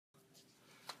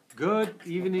Good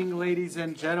evening, ladies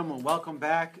and gentlemen. Welcome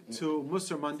back to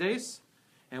Mussar Mondays.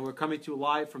 And we're coming to you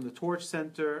live from the Torch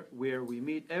Center, where we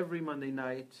meet every Monday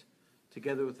night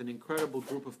together with an incredible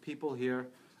group of people here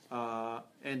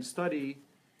and study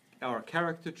our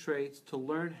character traits to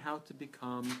learn how to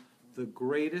become the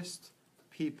greatest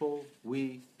people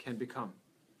we can become.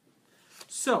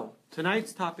 So,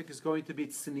 tonight's topic is going to be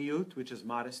Tzniut, which is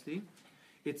modesty.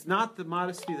 It's not the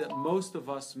modesty that most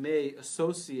of us may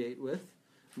associate with.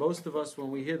 Most of us,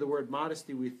 when we hear the word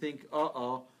modesty, we think,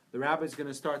 the rabbi's going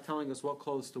to start telling us what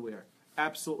clothes to wear.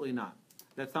 Absolutely not.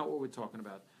 That's not what we're talking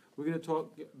about. We're going to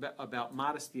talk about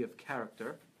modesty of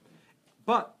character.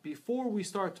 But before we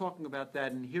start talking about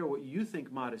that and hear what you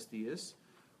think modesty is,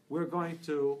 we're going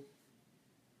to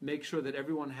make sure that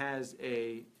everyone has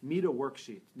a Mida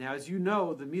worksheet. Now, as you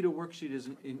know, the Mida worksheet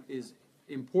is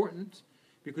important,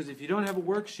 because if you don't have a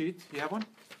worksheet, you have one?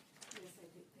 Yes, I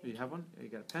do. You have one? You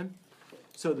got a pen?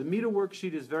 So the Mida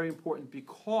worksheet is very important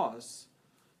because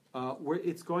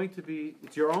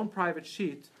it's your own private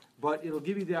sheet, but it'll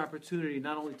give you the opportunity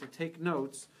not only to take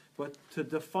notes, but to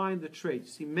define the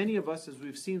traits. See, many of us, as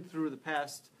we've seen through the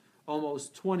past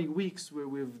almost 20 weeks, where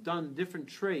we've done different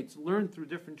traits, learned through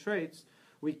different traits,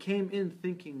 we came in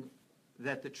thinking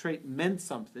that the trait meant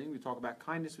something. We talk about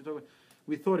kindness,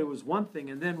 we thought it was one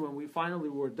thing, and then when we finally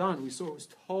were done, we saw it was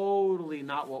totally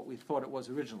not what we thought it was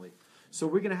originally. So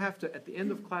we're going to have to, at the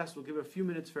end of class, we'll give a few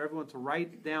minutes for everyone to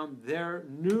write down their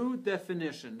new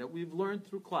definition that we've learned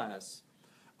through class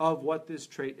of what this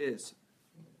trait is.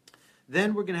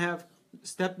 Then we're going to have,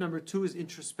 step number 2 is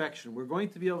introspection. We're going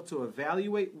to be able to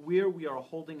evaluate where we are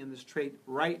holding in this trait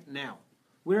right now.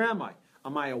 Where am I?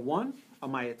 Am I a 1?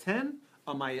 Am I a 10?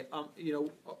 Am I,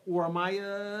 or am I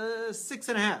a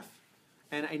 6.5?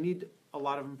 And I need a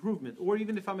lot of improvement. Or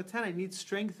even if I'm a 10, I need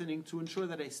strengthening to ensure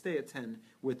that I stay a 10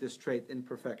 with this trait in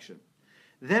perfection.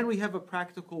 Then we have a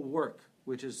practical work,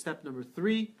 which is step number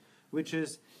 3, which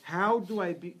is how do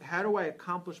I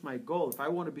accomplish my goal? If I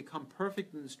want to become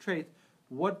perfect in this trait,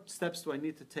 what steps do I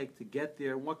need to take to get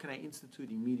there? What can I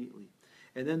institute immediately?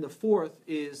 And then the 4th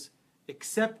is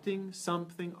accepting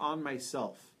something on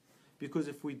myself. Because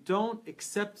if we don't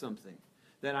accept something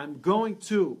that I'm going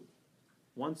to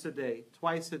once a day,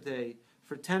 twice a day,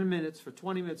 for 10 minutes, for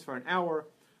 20 minutes, for an hour,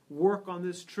 work on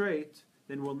this trait,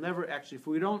 then we'll never actually, if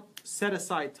we don't set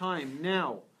aside time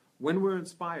now, when we're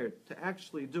inspired to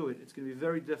actually do it, it's going to be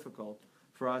very difficult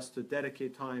for us to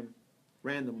dedicate time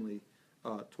randomly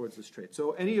towards this trait.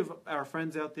 So any of our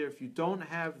friends out there, if you don't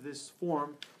have this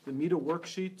form, the Mida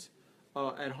worksheet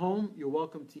at home, you're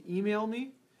welcome to email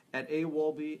me at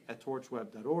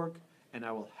awolbe@torchweb.org, and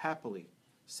I will happily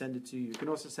send it to you. You can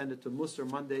also send it to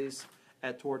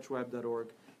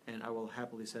musarmondays@torchweb.org, and I will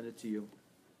happily send it to you.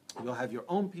 You'll have your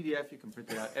own PDF. You can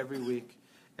print it out every week,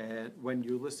 and when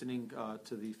you're listening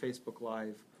to the Facebook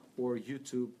Live or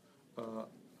YouTube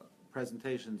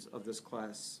presentations of this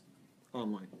class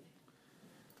online.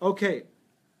 Okay,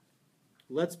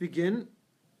 let's begin.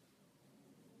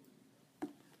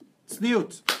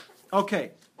 Tzniut.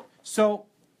 Okay, so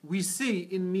we see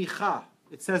in Micha,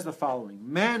 it says the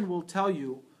following: man will tell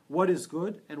you what is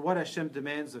good and what Hashem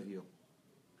demands of you.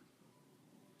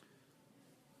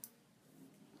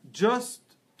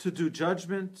 Just to do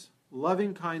judgment,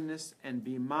 loving kindness, and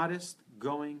be modest,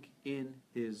 going in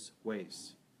his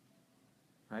ways.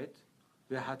 Right?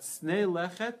 V'hatsnei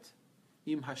lechet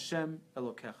im Hashem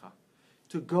Elokecha.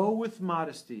 To go with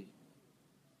modesty,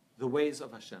 the ways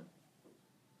of Hashem.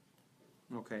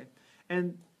 Okay?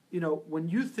 And, when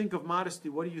you think of modesty,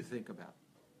 what do you think about?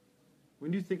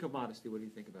 When you think of modesty, what do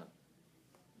you think about?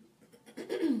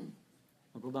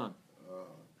 Uncle Don.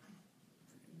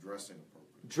 Dressing appropriately.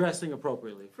 Dressing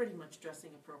appropriately. Pretty much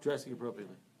dressing appropriately. Dressing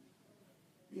appropriately.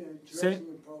 Yeah,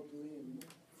 dressing appropriately and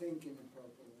thinking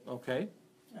appropriately. Okay.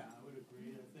 Yeah, I would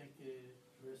agree. I think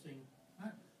dressing,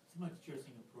 not so much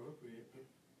dressing appropriate, but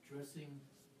dressing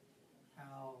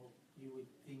how you would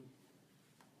think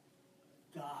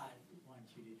God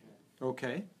wants you to dress.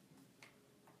 Okay.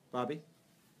 Bobby?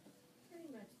 Pretty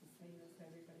much the same as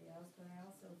everybody else, but I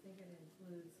also think it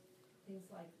includes things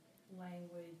like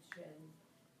language and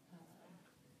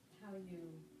how you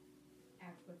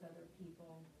act with other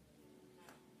people,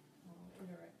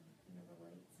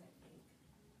 interrelates, I think.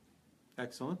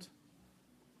 Excellent.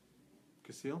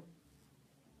 Casil?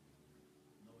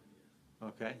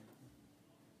 Okay.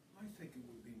 I think it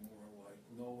would be more like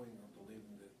knowing or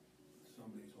believing that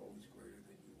somebody's always greater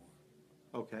than you are.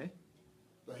 Okay.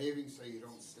 Behaving so you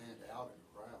don't stand out in a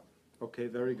crowd. Okay,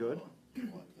 very good.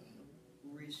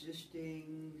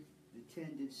 Resisting the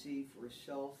tendency for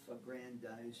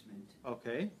self-aggrandizement.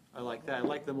 Okay, I like that. I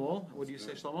like them all. What do you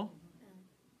say, Shlomo?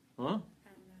 Huh?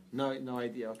 No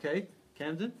idea. Okay,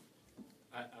 Camden?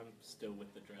 I'm still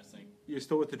with the dressing. You're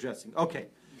still with the dressing. Okay.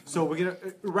 So we're going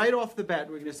to, right off the bat,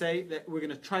 we're going to say that we're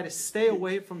going to try to stay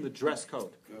away from the dress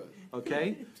code. Good.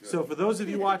 Okay? So for those of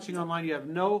you watching online, you have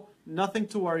nothing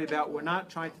to worry about. We're not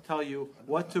trying to tell you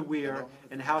what to wear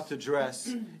and how to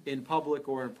dress in public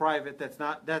or in private.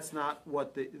 That's not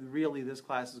what really this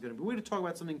class is going to be. We're going to talk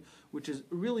about something which is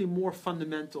really more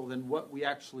fundamental than what we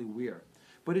actually wear.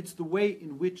 But it's the way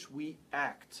in which we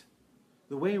act,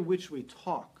 the way in which we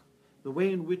talk, the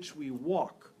way in which we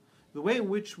walk, the way in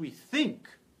which we think.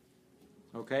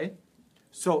 Okay?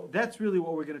 So that's really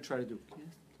what we're going to try to do.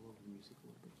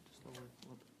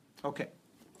 Okay.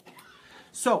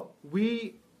 So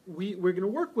we're going to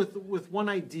work with one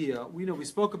idea. We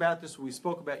spoke about this when we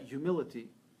spoke about humility.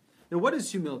 Now, what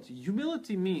is humility?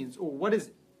 Humility means, or what is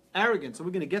arrogance? So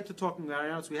we're going to get to talking about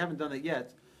arrogance. We haven't done it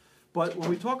yet. But when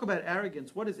we talk about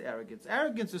arrogance, what is arrogance?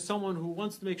 Arrogance is someone who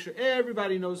wants to make sure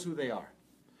everybody knows who they are.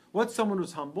 What's someone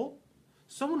who's humble?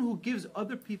 Someone who gives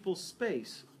other people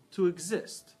space to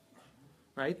exist,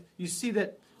 right? You see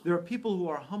that there are people who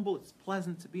are humble. It's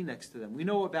pleasant to be next to them. We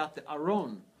know about the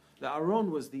Aron. The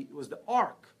Aron was the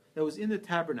ark that was in the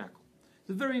tabernacle. It's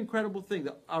a very incredible thing.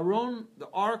 The Aron, the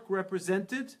ark,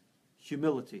 represented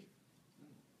humility.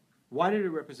 Why did it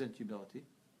represent humility?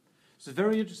 It's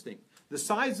very interesting. The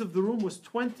size of the room was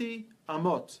 20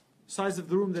 amot, size of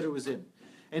the room that it was in.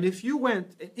 And if you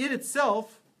went, it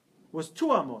itself was 2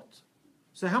 amot.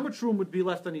 So how much room would be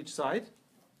left on each side?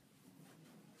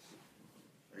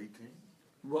 18?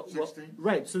 Well, 16?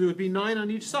 Right, so there would be 9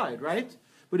 on each side, right?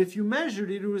 But if you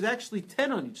measured it, it was actually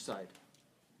 10 on each side.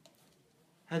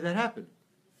 How did that happen?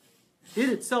 It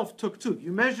itself took 2.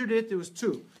 You measured it, it was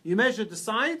 2. You measured the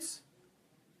sides,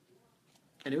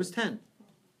 and it was 10.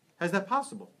 How's that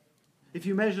possible? If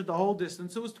you measured the whole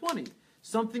distance, it was 20.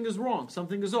 Something is wrong.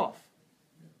 Something is off.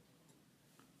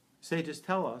 Sages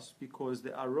tell us because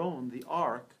the Aron, the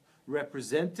ark,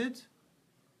 represented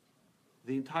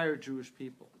the entire Jewish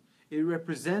people. It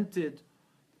represented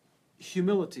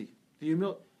humility.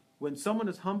 When someone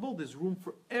is humble, there's room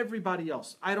for everybody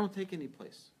else. I don't take any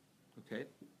place. Okay?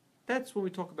 That's when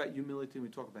we talk about humility and we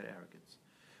talk about arrogance.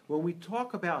 When we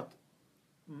talk about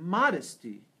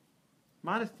modesty,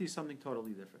 modesty is something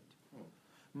totally different.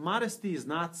 Modesty is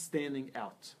not standing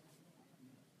out.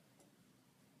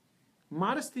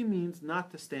 Modesty means not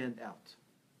to stand out.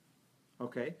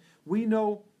 Okay? We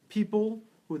know people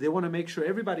who they want to make sure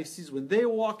everybody sees when they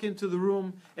walk into the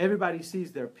room, everybody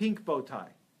sees their pink bow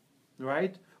tie,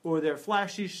 right? Or their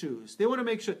flashy shoes. They want to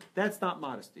make sure that's not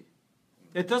modesty.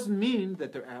 It doesn't mean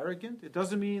that they're arrogant. It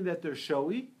doesn't mean that they're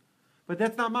showy. But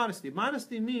that's not modesty.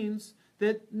 Modesty means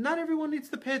that not everyone needs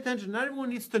to pay attention. Not everyone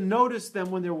needs to notice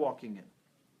them when they're walking in.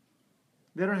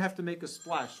 They don't have to make a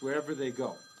splash wherever they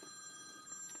go.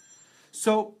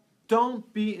 So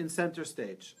don't be in center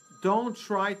stage. Don't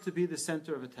try to be the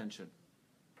center of attention.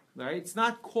 Right? It's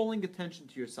not calling attention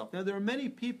to yourself. Now, there are many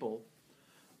people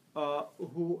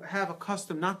who have a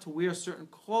custom not to wear certain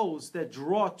clothes that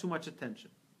draw too much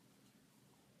attention.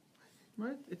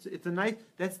 Right? It's a nice.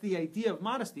 That's the idea of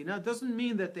modesty. Now, it doesn't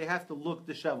mean that they have to look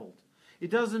disheveled. It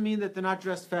doesn't mean that they're not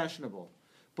dressed fashionable,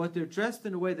 but they're dressed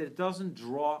in a way that it doesn't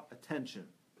draw attention.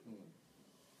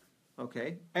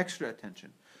 Okay, extra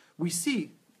attention. We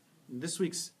see this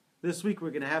week we're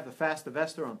going to have the fast of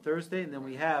Esther on Thursday, and then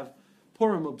we have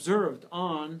Purim observed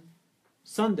on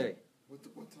Sunday. What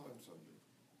time Sunday?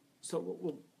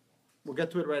 So we'll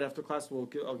get to it right after class. I'll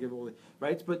give all the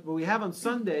right. But what we have on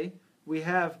Sunday, we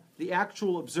have the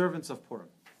actual observance of Purim,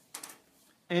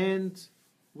 and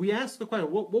we ask the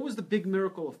question: what was the big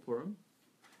miracle of Purim?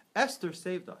 Esther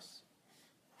saved us.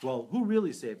 Well, who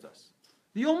really saved us?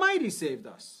 The Almighty saved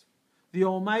us. The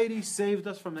Almighty saved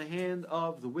us from the hand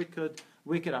of the wicked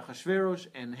Achashverosh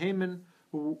and Haman,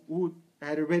 who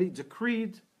had already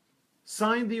decreed,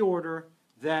 signed the order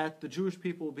that the Jewish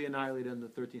people will be annihilated on the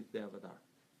 13th day of Adar.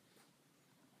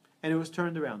 And it was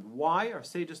turned around. Why? Our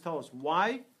sages tell us.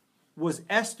 Why was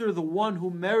Esther the one who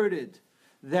merited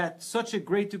that such a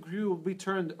great decree will be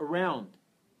turned around?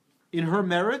 In her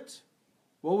merit,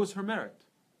 what was her merit?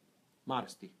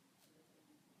 Modesty.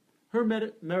 Her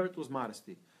merit was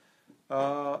modesty.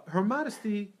 Her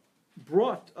modesty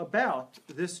brought about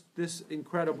this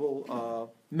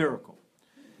incredible miracle.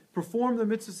 Perform the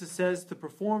mitzvahs, it says, to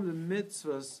perform the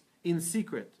mitzvahs in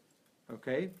secret.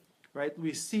 Okay? Right?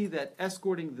 We see that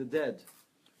escorting the dead.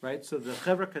 Right? So the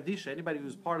Chevra Kadisha, anybody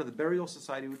who's part of the burial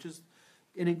society, which is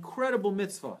an incredible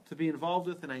mitzvah to be involved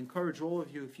with, and I encourage all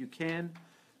of you, if you can,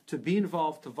 to be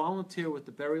involved, to volunteer with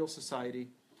the burial society.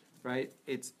 Right?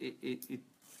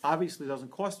 Obviously, it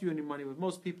doesn't cost you any money, but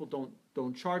most people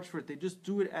don't charge for it. They just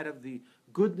do it out of the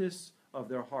goodness of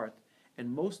their heart.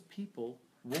 And most people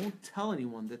won't tell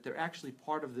anyone that they're actually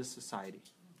part of this society.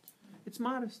 It's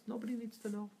modest. Nobody needs to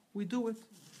know. We do it.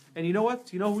 And you know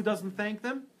what? You know who doesn't thank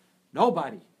them?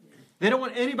 Nobody. They don't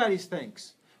want anybody's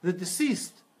thanks. The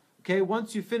deceased, okay,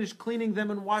 once you finish cleaning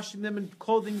them and washing them and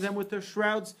clothing them with their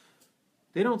shrouds,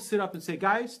 they don't sit up and say,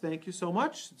 guys, thank you so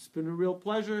much. It's been a real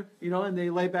pleasure, and they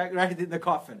lay back right in the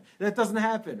coffin. That doesn't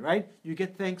happen, right? You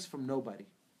get thanks from nobody.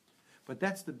 But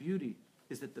that's the beauty,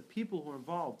 is that the people who are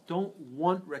involved don't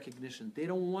want recognition. They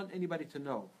don't want anybody to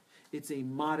know. It's a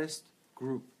modest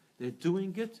group. They're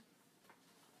doing it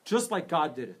just like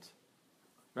God did it,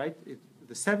 right?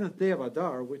 The 7th day of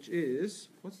Adar, which is,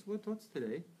 what's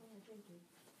today?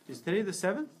 Is today the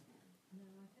 7th?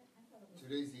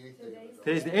 Today's the 8th day.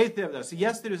 Today's the 8th day of Adar. So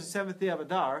yesterday was the 7th day of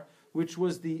Adar, which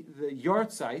was the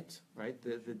Yartzeit, right?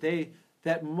 The day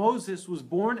that Moses was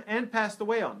born and passed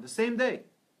away on, the same day.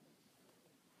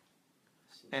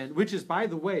 And which is, by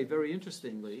the way, very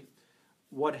interestingly,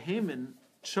 what Haman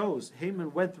chose.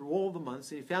 Haman went through all the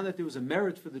months, and he found that there was a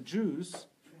merit for the Jews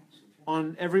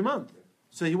on every month.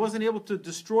 So he wasn't able to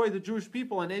destroy the Jewish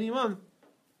people on any month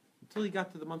until he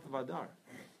got to the month of Adar.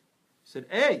 He said,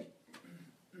 hey,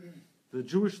 the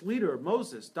Jewish leader,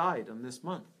 Moses, died on this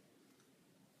month.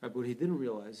 But what he didn't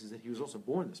realize is that he was also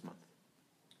born this month.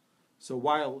 So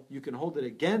while you can hold it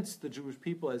against the Jewish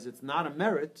people as it's not a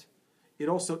merit, it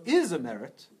also is a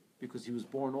merit because he was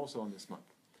born also on this month.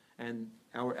 And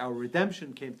our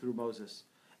redemption came through Moses.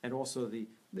 And also there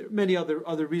are many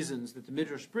other reasons that the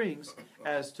Midrash brings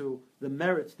as to the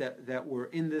merits that were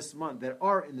in this month, that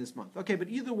are in this month. Okay, but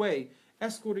either way,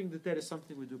 escorting the dead is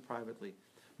something we do privately.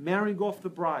 Marrying off the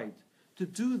bride, to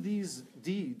do these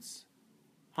deeds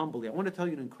humbly. I want to tell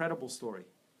you an incredible story.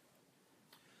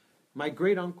 My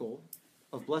great uncle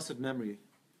of blessed memory,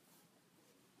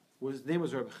 his name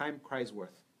was Rabbi Chaim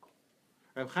Kreisworth.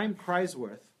 Rabbi Chaim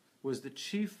Kreisworth was the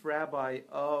chief rabbi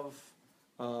of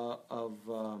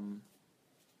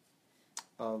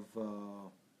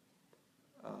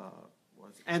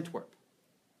Antwerp.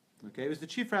 Okay, he was the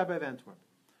chief rabbi of Antwerp.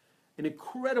 An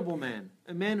incredible man,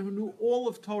 a man who knew all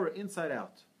of Torah inside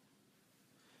out.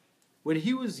 When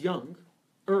he was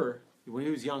younger,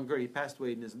 he passed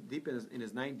away in his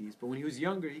 90s, but when he was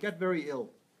younger, he got very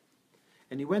ill.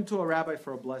 And he went to a rabbi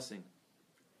for a blessing.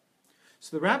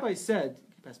 So the rabbi said,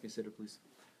 can you pass me a sitter, please?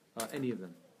 Any of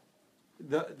them.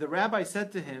 The rabbi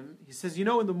said to him, he says, in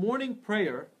the morning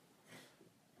prayer,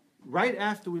 right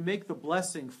after we make the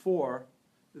blessing to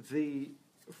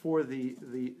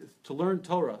learn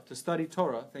Torah, to study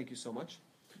Torah, thank you so much.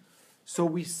 So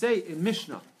we say in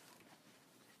Mishnah,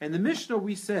 and the Mishnah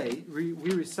we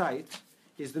recite,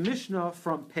 is the Mishnah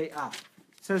from Pe'ah.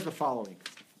 It says the following.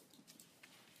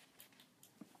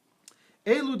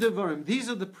 Elu devarim, these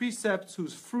are the precepts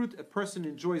whose fruit a person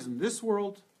enjoys in this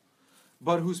world,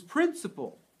 but whose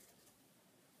principle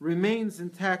remains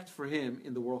intact for him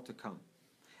in the world to come.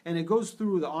 And it goes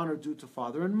through the honor due to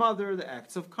father and mother, the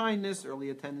acts of kindness,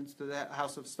 early attendance to the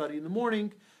house of study in the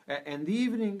morning and the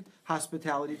evening,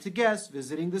 hospitality to guests,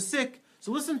 visiting the sick.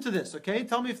 So listen to this, okay?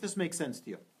 Tell me if this makes sense to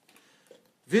you.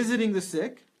 Visiting the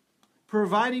sick,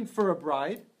 providing for a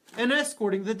bride, and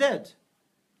escorting the dead.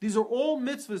 These are all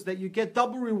mitzvahs that you get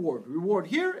double reward. Reward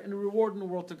here and a reward in the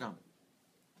world to come.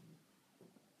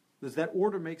 Does that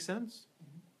order make sense?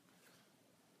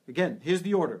 Again, here's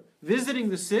the order.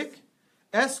 Visiting the sick,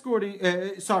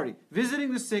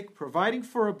 visiting the sick, providing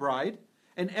for a bride,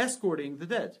 and escorting the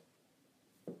dead.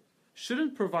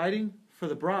 Shouldn't providing for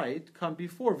the bride come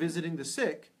before visiting the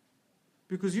sick?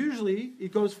 Because usually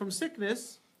it goes from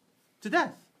sickness to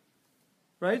death.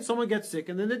 Right? Someone gets sick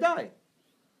and then they die.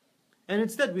 And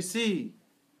instead we see,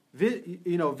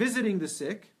 visiting the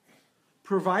sick,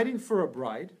 providing for a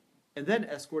bride, and then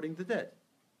escorting the dead.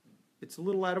 It's a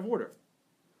little out of order.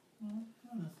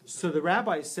 So the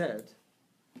rabbi said,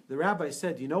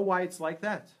 you know why it's like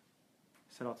that?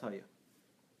 He said, I'll tell you.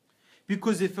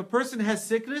 Because if a person has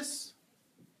sickness,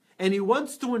 and he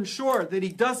wants to ensure that he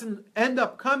doesn't end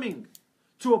up coming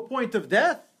to a point of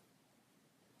death,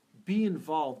 be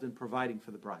involved in providing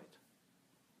for the bride.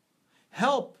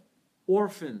 Help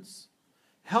orphans.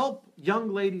 Help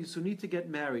young ladies who need to get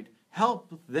married.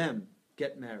 Help them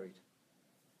get married.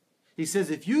 He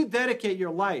says, if you dedicate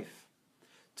your life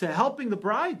to helping the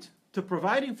bride, to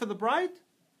providing for the bride,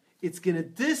 it's going to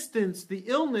distance the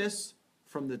illness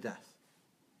from the death.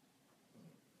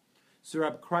 So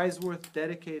Rabbi Kreisworth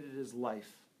dedicated his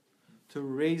life to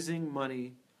raising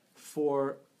money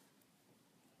for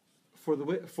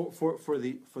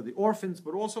the orphans,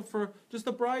 but also for just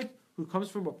the bride who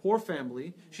comes from a poor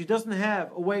family. She doesn't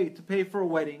have a way to pay for a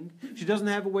wedding. She doesn't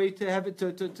have a way to have it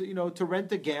to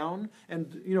rent a gown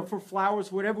and for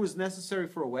flowers, whatever was necessary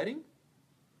for a wedding.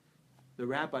 The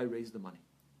rabbi raised the money.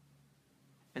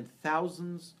 And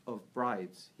thousands of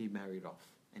brides he married off.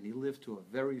 And he lived to a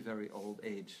very, very old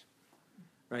age,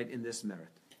 right, in this merit.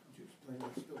 Could you explain?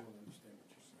 I still don't understand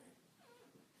what you're saying.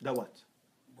 The what?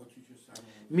 What you just said.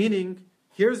 Meaning,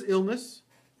 here's illness,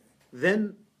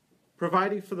 then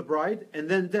providing for the bride, and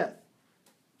then death.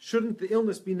 Shouldn't the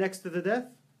illness be next to the death?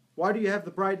 Why do you have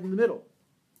the bride in the middle?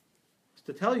 It's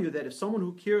to tell you that if someone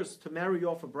who cares to marry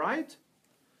off a bride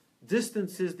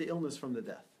distances the illness from the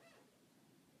death.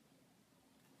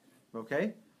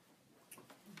 Okay?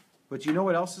 But you know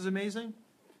what else is amazing?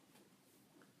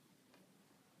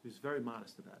 He was very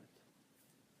modest about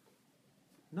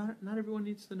it. Not everyone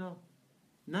needs to know.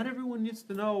 Not everyone needs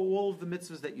to know all of the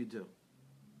mitzvahs that you do.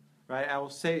 Right? I will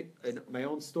say my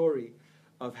own story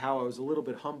of how I was a little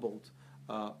bit humbled.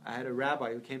 I had a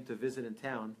rabbi who came to visit in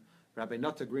town, Rabbi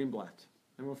Nutta Greenblatt.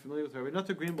 Anyone familiar with Rabbi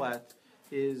Nutta Greenblatt?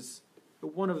 Is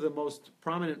one of the most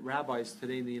prominent rabbis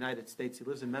today in the United States. He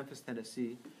lives in Memphis,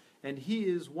 Tennessee, and he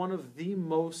is one of the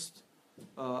most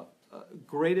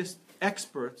greatest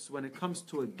experts when it comes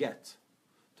to a get,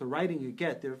 to writing a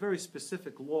get. There are very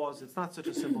specific laws. It's not such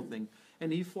a simple thing.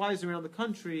 And he flies around the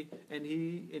country and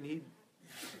he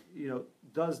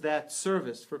does that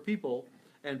service for people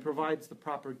and provides the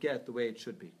proper get the way it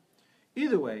should be.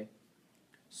 Either way,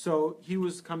 so he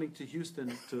was coming to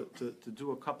Houston to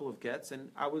do a couple of gets, and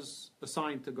I was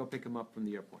assigned to go pick him up from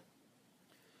the airport.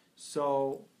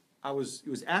 So it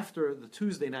was after the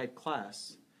Tuesday night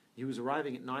class. He was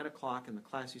arriving at 9 o'clock, and the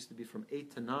class used to be from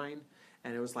 8 to 9.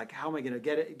 And it was like, how am I going to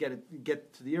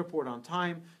get to the airport on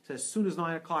time? So as soon as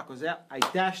 9 o'clock was out, I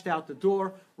dashed out the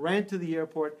door, ran to the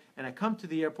airport, and I come to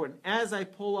the airport. And as I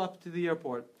pull up to the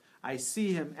airport, I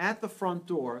see him at the front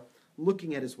door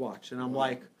looking at his watch. And I'm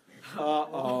like,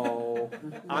 uh-oh,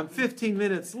 I'm 15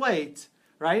 minutes late,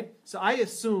 right? So I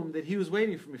assumed that he was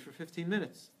waiting for me for 15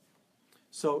 minutes.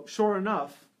 So sure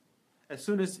enough, as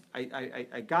soon as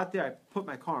I got there, I put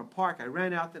my car in park, I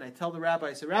ran out, and I tell the rabbi,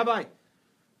 I said, Rabbi,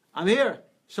 I'm here.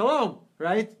 Shalom,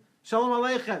 right? Shalom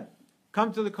Aleichem.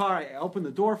 Come to the car. I open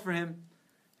the door for him.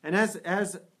 And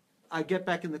as I get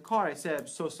back in the car, I said, I'm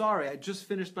so sorry. I just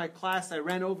finished my class. I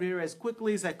ran over here as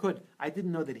quickly as I could. I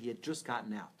didn't know that he had just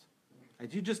gotten out.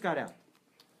 You just got out.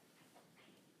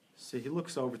 So he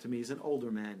looks over to me. He's an older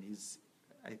man. He's,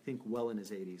 I think, well in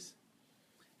his 80s.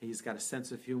 He's got a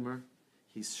sense of humor.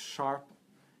 He's sharp.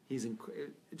 He's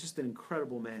just an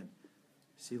incredible man.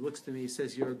 So he looks to me, he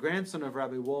says, you're a grandson of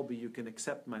Rabbi Wolbe, you can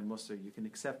accept my Mussar, you can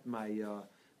accept my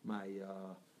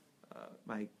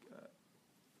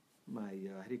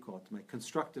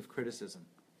constructive criticism.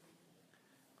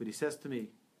 But he says to me,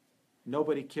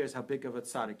 nobody cares how big of a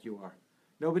tzaddik you are.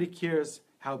 Nobody cares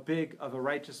how big of a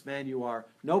righteous man you are.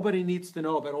 Nobody needs to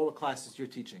know about all the classes you're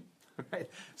teaching. Right?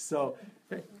 So,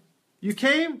 you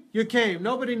came.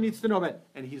 Nobody needs to know about it.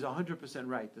 And he's 100%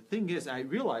 right. The thing is, I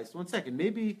realized, one second,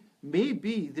 maybe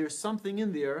there's something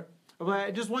in there.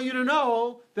 I just want you to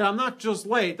know that I'm not just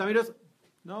late.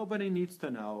 Nobody needs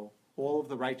to know all of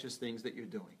the righteous things that you're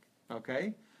doing.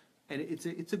 Okay? And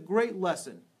it's a great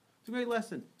lesson. It's a great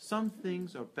lesson. Some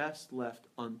things are best left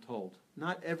untold.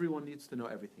 Not everyone needs to know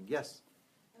everything. Yes?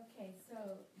 Okay, so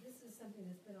this is something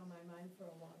that's been on my mind for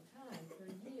a long time, for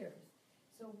years.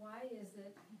 So why is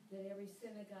it that every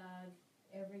synagogue,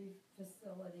 every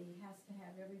facility has to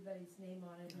have everybody's name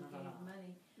on it who gave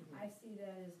money? I see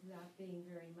that as not being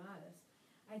very modest.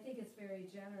 I think it's very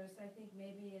generous. I think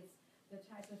maybe it's the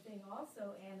type of thing.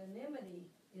 Also, anonymity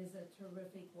is a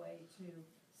terrific way to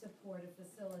support a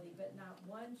facility, but not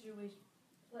one Jewish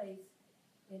place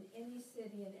in any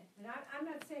city. And I'm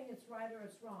not saying it's right or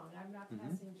it's wrong. I'm not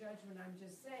passing judgment. I'm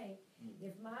just saying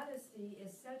if modesty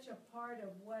is such a part of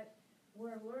what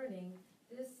we're learning,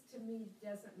 this to me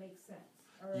doesn't make sense.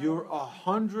 You're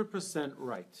 100%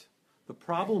 right. The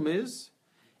problem is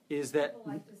that people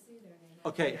like to see their name.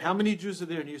 okay, how many Jews are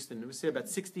there in Houston? We say about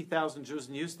 60,000 Jews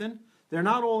in Houston. They're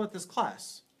not all at this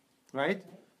class, right?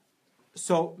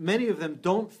 So many of them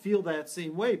don't feel that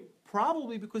same way,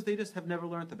 probably because they just have never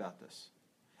learned about this.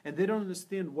 And they don't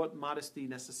understand what modesty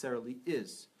necessarily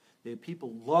is.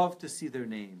 People love to see their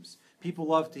names. People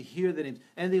love to hear their names.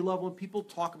 And they love when people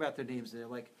talk about their names. And they're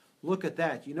like, look at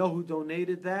that. You know who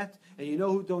donated that? And you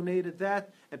know who donated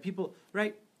that? And people,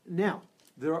 right? Now,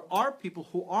 there are people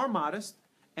who are modest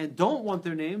and don't want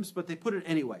their names, but they put it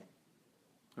anyway.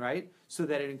 Right? So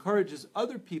that it encourages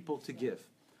other people to give.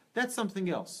 That's something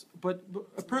else. But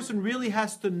a person really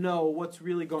has to know what's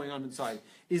really going on inside.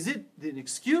 Is it an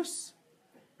excuse?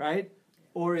 right?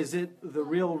 Or is it the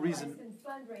real reason? In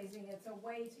fundraising, it's a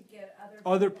way to get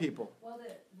Other people. Well,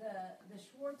 the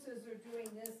Schwartzes are doing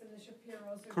this and the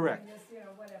Shapiros are Correct. doing this,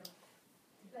 whatever.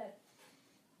 But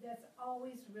that's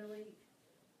always really,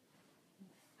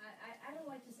 I don't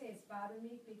like to say it's bothered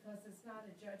me because it's not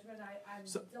a judgment. I'm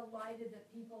delighted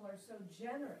that people are so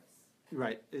generous.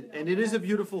 Right, and it is a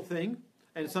beautiful thing.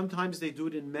 And sometimes they do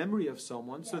it in memory of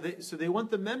someone, so they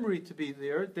want the memory to be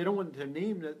there. They don't want their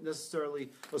name necessarily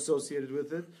associated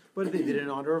with it, but they did it in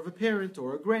honor of a parent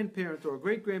or a grandparent or a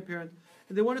great-grandparent,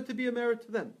 and they want it to be a merit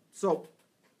to them. So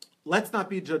let's not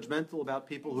be judgmental about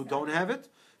people who don't have it.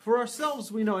 For ourselves,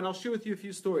 we know, and I'll share with you a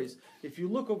few stories. If you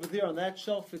look over there on that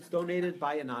shelf, it's donated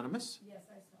by Anonymous. Yes,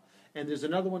 I saw that. And there's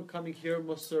another one coming here,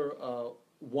 Mussar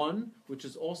 1, which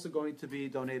is also going to be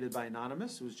donated by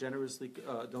Anonymous. It was generously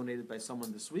donated by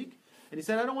someone this week. And he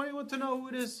said, I don't want anyone to know who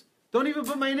it is. Don't even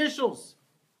put my initials.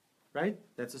 Right?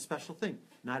 That's a special thing.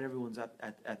 Not everyone's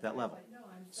at that level.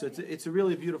 So it's a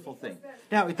really beautiful thing.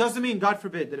 Now, it doesn't mean, God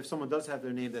forbid, that if someone does have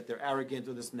their name, that they're arrogant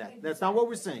or this and that. That's not what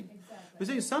we're saying. We're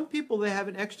saying some people, they have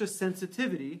an extra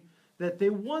sensitivity that they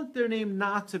want their name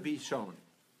not to be shown.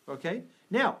 Okay?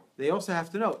 Now, they also have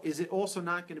to know, is it also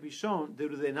not going to be shown? Do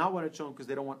they not want it shown because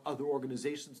they don't want other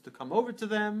organizations to come over to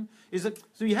them?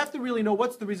 So you have to really know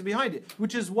what's the reason behind it,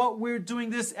 which is what we're doing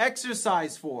this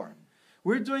exercise for.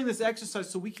 We're doing this exercise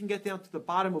so we can get down to the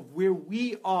bottom of where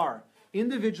we are,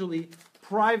 individually,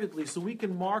 privately, so we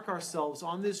can mark ourselves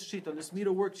on this sheet, on this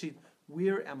meter worksheet,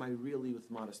 where am I really with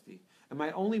modesty? Am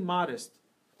I only modest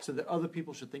so that other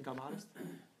people should think I'm modest?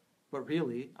 But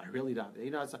really, I really don't.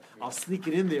 I'll sneak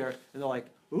it in there, and they're like,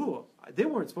 ooh, they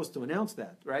weren't supposed to announce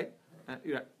that, right?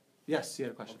 Yes, you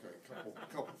had a question. Okay,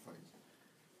 a couple of things.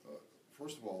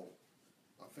 First of all,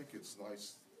 I think it's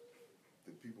nice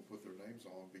that people put their names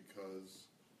on because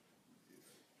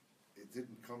it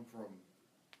didn't come from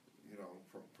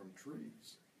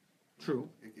trees. True.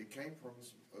 It came from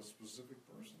a specific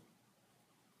person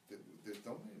that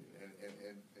donated,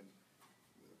 and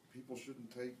people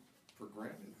shouldn't take for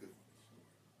granted that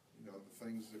the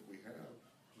things that we have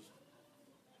just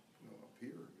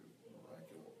appear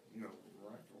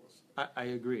miraculous. I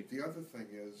agree. The other thing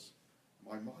is,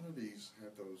 Maimonides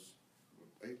had those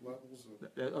 8 levels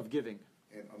of giving,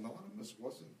 and Anonymous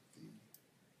wasn't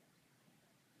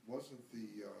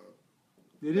the.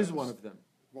 It is one of them.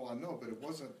 Well, I know, but it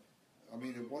wasn't. I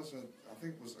mean, it wasn't. I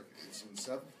think it's in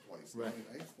 7th place, Right. not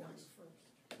in 8th place,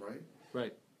 right?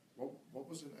 Right. What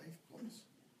was in 8th place?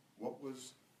 What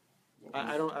was?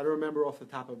 I don't remember off the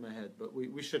top of my head, but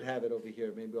we should have it over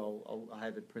here. Maybe I'll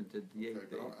have it printed. Okay,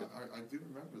 but I do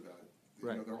remember that.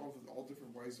 Right. There are all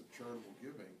different ways of charitable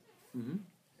giving, Mm-hmm.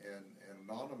 and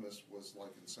Anonymous was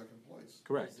like in 2nd place.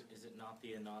 Correct. Is it not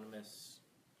the anonymous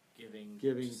giving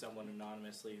Giving. to someone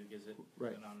anonymously who gives it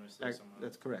Right. anonymously to someone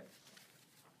That's correct.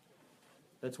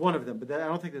 That's one of them, but I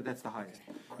don't think that's the highest.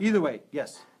 Either way,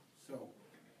 yes. So,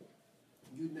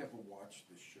 you never watched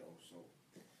this show,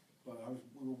 but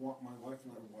my wife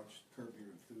and I watched Curb Your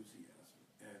Enthusiasm,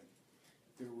 and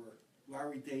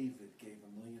Larry David gave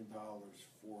 $1 million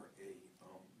for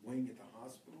a wing at the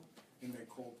hospital, and they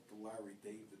called it the Larry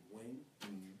David wing.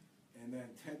 Mm-hmm. And then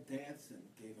Ted Danson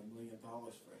gave $1 million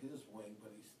for his wing,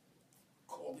 but he's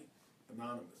called it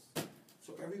anonymous.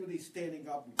 So everybody's standing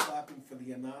up and clapping for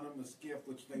the anonymous gift,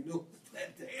 which they knew was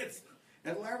Ted Danson.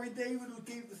 And Larry David, who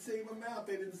gave the same amount,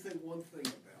 they didn't say one thing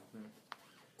about.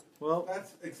 Well,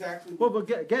 That's exactly well, but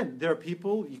again, there are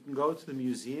people, you can go to the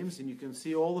museums and you can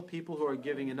see all the people who are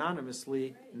giving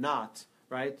anonymously not,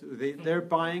 right? They're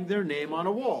buying their name on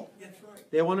a wall. That's right.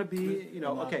 They want to be,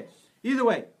 okay. Either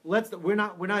way, we're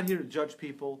not here to judge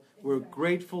people. We're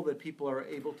grateful that people are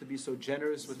able to be so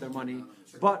generous with their money.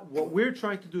 But what we're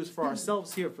trying to do is for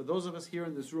ourselves here, for those of us here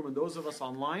in this room and those of us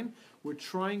online, we're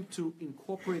trying to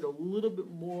incorporate a little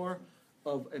bit more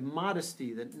of a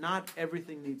modesty that not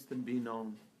everything needs to be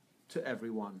known to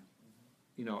everyone,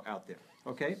 out there.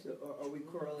 Okay? So are we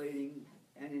correlating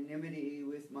anonymity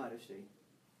with modesty?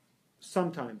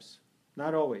 Sometimes,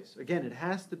 not always. Again, it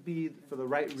has to be for the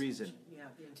right reason, Yeah,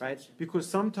 the right? intention. Because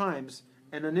sometimes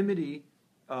anonymity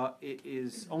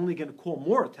is only going to call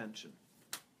more attention,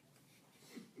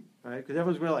 right? Because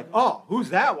everyone's going to be like, "Oh, who's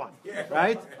that one?"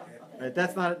 Right? Right?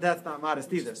 That's not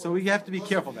modest either. So we have to be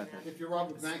careful about that. If you're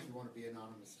robbing a bank, you want to be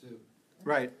anonymous too.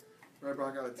 Right. Right, but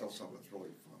I got to tell something that's really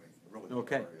funny, really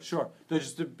Okay. hilarious. Sure. So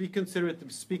just to be considerate to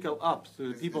speak up so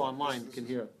the people online can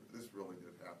hear. This really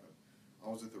did happen. I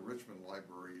was at the Richmond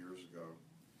Library years ago,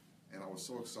 and I was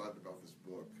so excited about this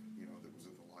book, that was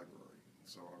at the library.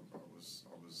 So I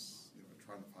was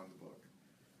trying to find the book,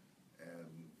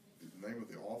 and the name of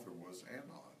the author was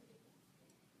Anon.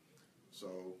 So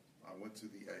I went to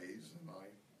the A's and I,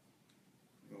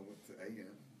 went to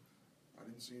AN. I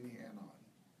didn't see any anon,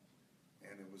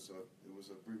 and it was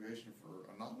abbreviation for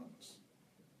anonymous.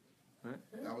 Right.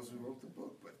 That was who wrote the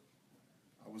book, but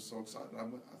I was so excited. I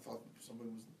thought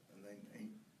somebody was named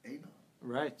Anon.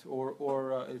 Right,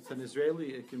 or it's an Israeli.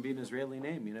 It can be an Israeli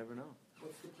name. You never know.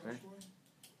 What's the Right. punchline?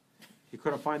 He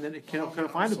couldn't find it. Couldn't I'm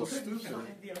find the so book.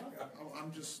 stupid.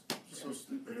 I'm just so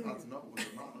stupid not to know it was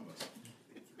anonymous.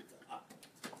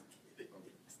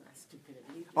 It's not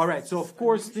stupidity. All right. So of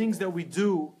course, things that we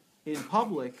do in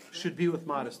public should be with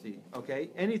modesty. Okay.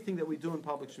 Anything that we do in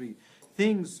public should be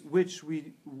things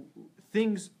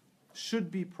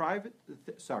should be private.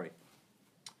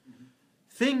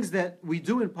 Things that we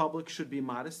do in public should be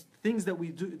modest. Things that we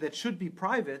do that should be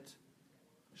private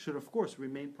should, of course,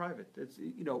 remain private. It's,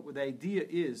 the idea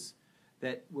is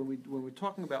that when we're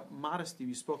talking about modesty,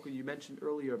 you mentioned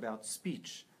earlier about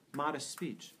speech, modest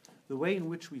speech. The way in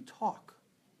which we talk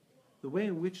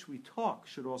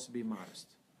should also be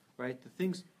modest, right?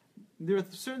 There are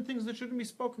certain things that shouldn't be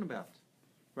spoken about,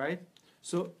 right?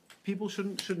 So people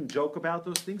shouldn't joke about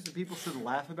those things, and people shouldn't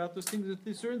laugh about those things.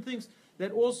 There's certain things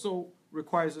that also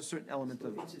requires a certain element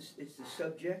of. It's the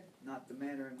subject, not the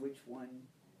manner in which one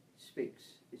speaks.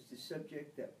 It's the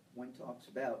subject that one talks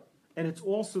about. And it's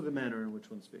also the manner in which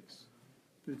one speaks.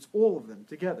 It's all of them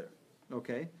together.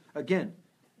 Okay? Again,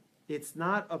 it's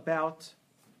not about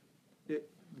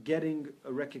getting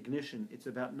a recognition. It's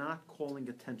about not calling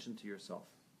attention to yourself.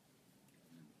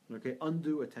 Okay?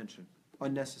 Undue attention.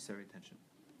 Unnecessary attention.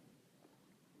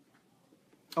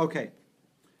 Okay.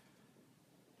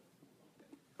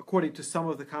 According to some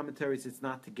of the commentaries, it's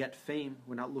not to get fame.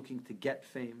 We're not looking to get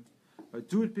fame.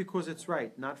 Do it because it's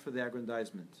right, not for the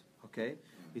aggrandizement. Okay?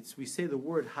 We say the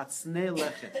word hatsnei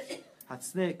lechet.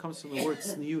 Hatsnei comes from the word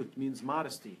tzniut, means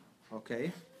modesty.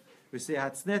 Okay? We say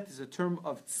hatsnet is a term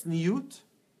of tzniut,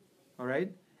 all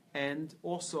right? And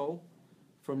also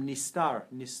from nistar.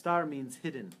 Nistar means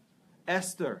hidden.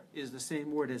 Esther is the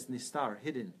same word as nistar,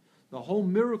 hidden. The whole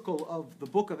miracle of the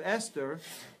book of Esther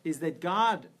is that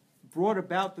God brought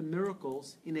about the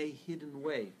miracles in a hidden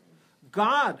way.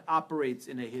 God operates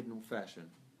in a hidden fashion.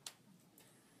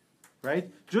 Right?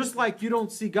 Just like you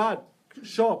don't see God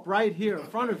show up right here in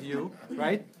front of you,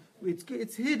 right?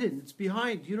 It's hidden, it's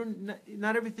behind.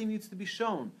 Not everything needs to be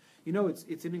shown.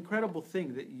 It's an incredible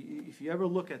thing that if you ever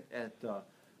look at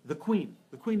the Queen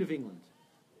of England,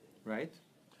 right?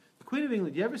 The Queen of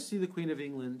England, you ever see the Queen of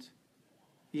England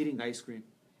eating ice cream?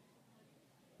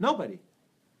 Nobody.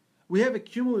 We have it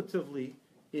cumulatively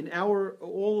in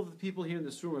all of the people here in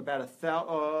this room about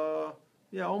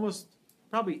almost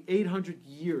probably 800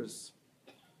 years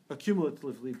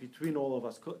accumulatively between all of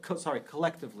us,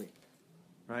 collectively,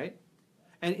 right?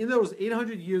 And in those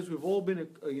 800 years, we've all been,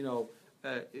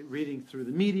 reading through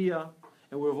the media,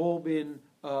 and we've all been,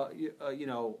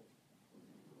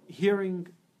 hearing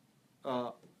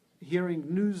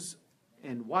news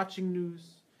and watching news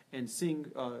and seeing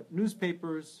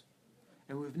newspapers.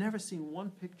 And we've never seen one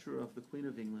picture of the Queen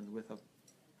of England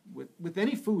with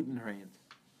any food in her hand.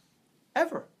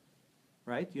 Ever.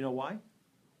 Right? You know why?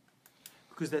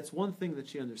 Because that's one thing that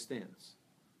she understands.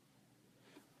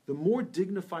 The more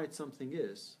dignified something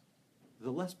is,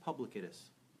 the less public it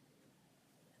is.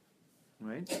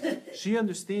 Right? She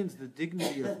understands the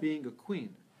dignity of being a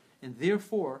queen. And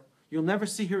therefore, you'll never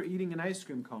see her eating an ice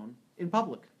cream cone in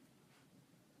public.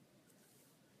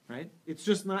 Right?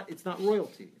 It's not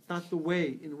royalty. It's not the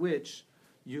way in which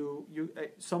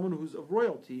someone who's of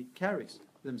royalty carries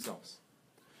themselves.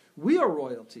 We are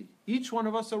royalty. Each one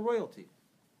of us are royalty.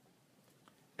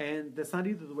 And that's not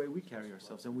either the way we carry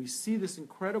ourselves. And we see this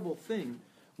incredible thing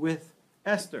with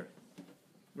Esther.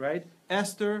 Right?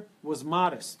 Esther was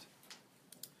modest.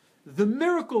 The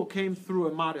miracle came through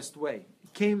a modest way.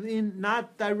 It came in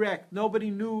not direct.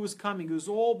 Nobody knew it was coming. It was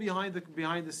all behind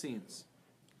the scenes.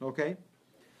 Okay?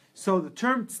 So the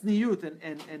term Tzniut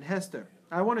and Hester.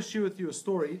 I want to share with you a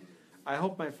story. I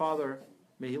hope my father,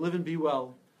 may he live and be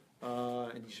well,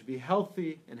 and he should be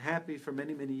healthy and happy for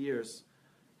many, many years.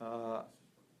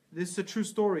 This is a true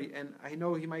story, and I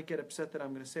know he might get upset that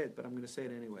I'm going to say it, but I'm going to say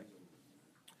it anyway.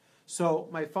 So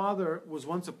my father was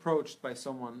once approached by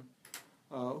someone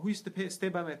who used to stay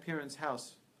by my parents'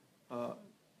 house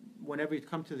whenever he'd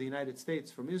come to the United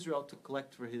States from Israel to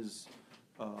collect for his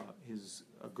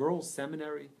girls'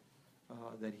 seminary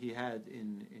that he had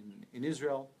in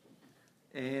Israel.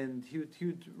 And he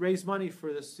would raise money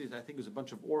for this. I think it was a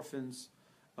bunch of orphans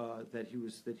that he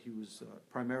was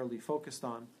primarily focused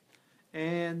on.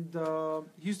 And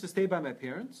he used to stay by my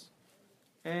parents.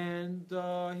 And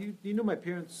he knew my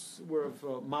parents were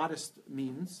of modest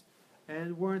means.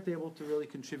 and weren't able to really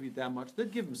contribute that much.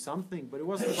 They'd give him something, but it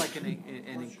wasn't like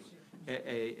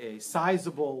a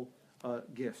sizable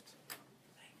gift.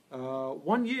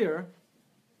 1 year,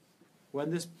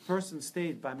 when this person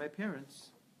stayed by my parents,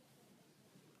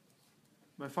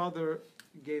 my father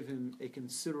gave him a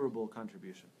considerable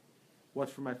contribution. What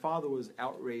for my father was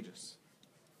outrageous.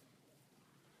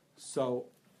 So,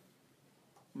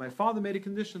 my father made a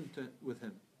condition with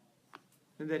him,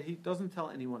 and that he doesn't tell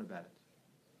anyone about it.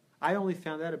 I only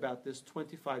found out about this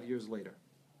 25 years later.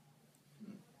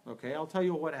 Okay, I'll tell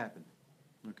you what happened.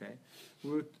 Okay,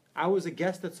 I was a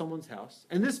guest at someone's house,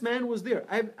 and this man was there.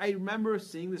 I remember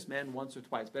seeing this man once or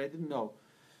twice, but I didn't know.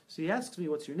 So he asks me,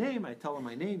 "What's your name?" I tell him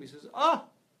my name. He says, "Oh,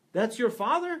 that's your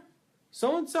father?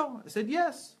 So-and-so?" I said,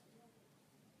 "Yes."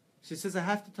 She says, "I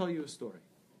have to tell you a story."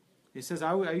 He says,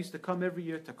 I used to come every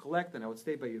year to collect, and I would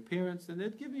stay by your parents, and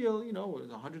they'd give me,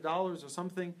 $100 or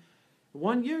something.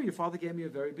 1 year, your father gave me a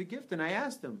very big gift, and I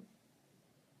asked him,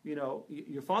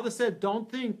 your father said, don't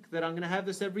think that I'm going to have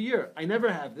this every year. I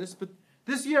never have this, but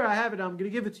this year I have it, I'm going to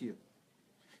give it to you.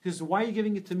 He says, why are you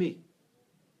giving it to me?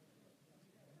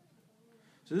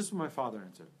 So this is what my father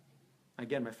answered.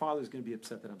 Again, my father is going to be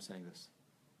upset that I'm saying this,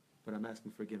 but I'm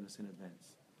asking forgiveness in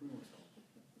advance.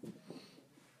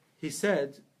 He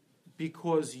said,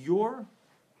 because your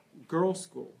girls'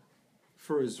 school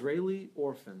for Israeli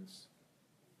orphans,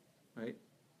 right?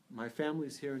 My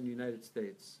family's here in the United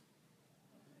States,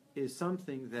 is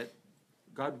something that,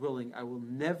 God willing, I will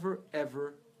never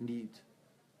ever need.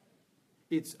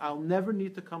 I'll never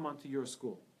need to come onto your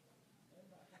school.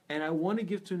 And I want to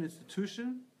give to an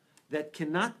institution that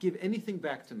cannot give anything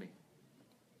back to me.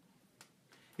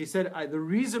 He said, the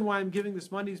reason why I'm giving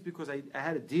this money is because I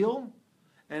had a deal,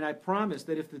 and I promised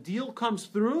that if the deal comes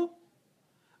through,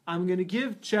 I'm going to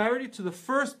give charity to the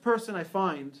first person I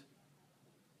find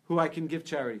who I can give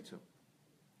charity to.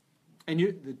 And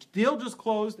the deal just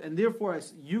closed, and therefore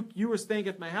you were staying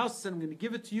at my house, I said I'm going to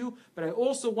give it to you, but I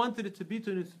also wanted it to be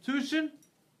to an institution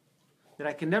that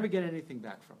I can never get anything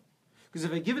back from. Because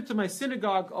if I give it to my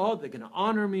synagogue, they're going to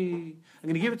honor me. I'm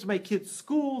going to give it to my kids'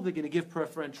 school, they're going to give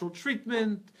preferential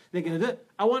treatment. They're going to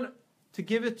I want to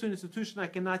give it to an institution I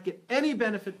cannot get any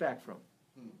benefit back from.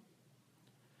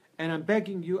 And I'm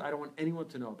begging you, I don't want anyone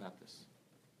to know about this.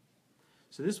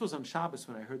 So this was on Shabbos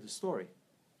when I heard the story.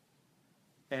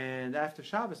 And after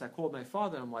Shabbos, I called my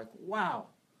father, and I'm like, wow.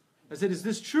 I said, is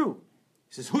this true?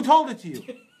 He says, who told it to you?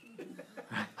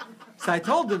 So I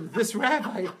told him, this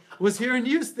rabbi was here in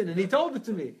Houston, and he told it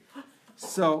to me.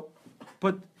 So,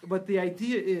 but the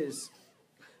idea is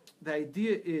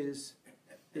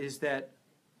that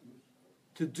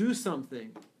to do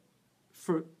something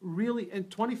for really, in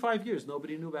 25 years,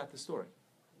 nobody knew about the story.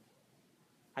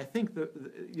 I think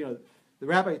the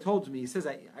rabbi told me, he says,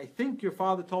 I think your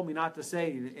father told me not to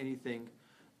say anything,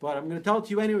 but I'm going to tell it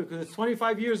to you anyway because it's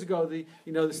 25 years ago.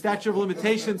 The statute of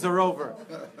limitations are over,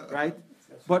 right?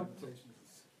 But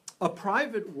a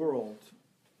private world,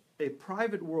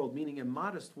 meaning a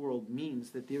modest world, means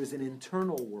that there is an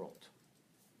internal world.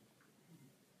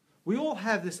 We all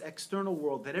have this external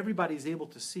world that everybody is able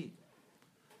to see.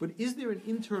 But is there an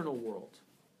internal world?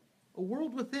 A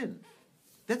world within.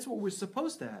 That's what we're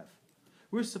supposed to have.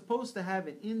 We're supposed to have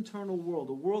an internal world,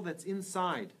 a world that's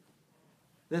inside,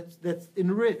 that's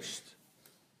enriched.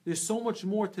 There's so much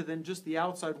more to than just the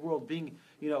outside world being,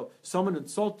 someone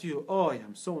insults you,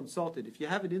 I'm so insulted. If you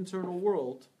have an internal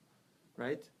world,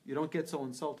 right, you don't get so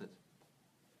insulted.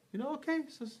 Okay,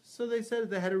 so they said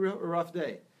they had a rough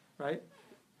day, right?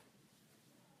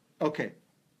 Okay.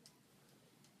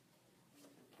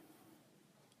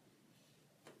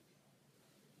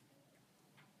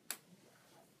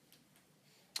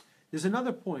 There's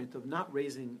another point of not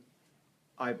raising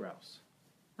eyebrows,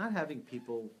 not having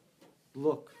people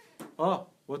look,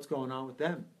 what's going on with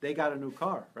them? They got a new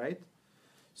car, right?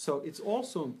 So it's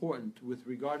also important with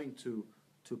regarding to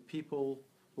people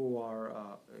who are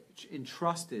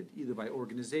entrusted either by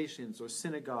organizations or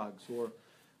synagogues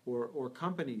or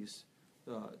companies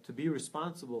to be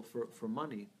responsible for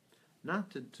money, not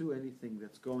to do anything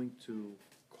that's going to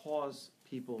cause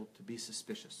people to be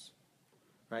suspicious.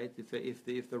 Right?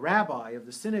 If the rabbi of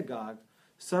the synagogue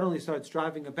suddenly starts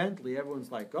driving a Bentley,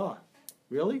 everyone's like,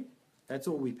 really? That's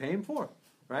what we pay him for,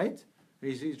 right?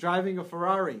 He's driving a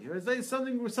Ferrari. There's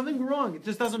something wrong. It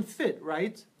just doesn't fit,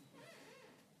 right?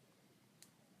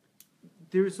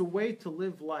 There's a way to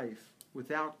live life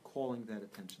without calling that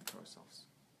attention to ourselves.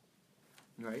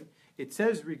 Right? It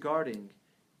says regarding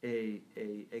a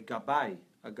gabbai.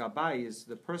 A gabbai is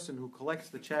the person who collects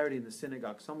the charity in the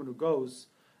synagogue, someone who goes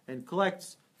and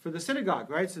collects for the synagogue,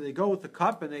 right? So they go with the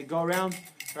cup and they go around,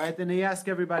 right? Then they ask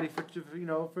everybody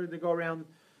they go around.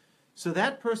 So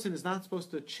that person is not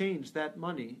supposed to change that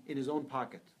money in his own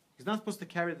pocket. He's not supposed to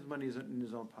carry the money in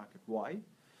his own pocket. Why?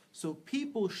 So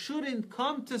people shouldn't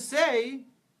come to say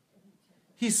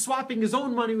he's swapping his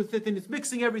own money with it and it's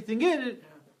mixing everything in.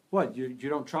 What, you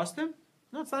don't trust him?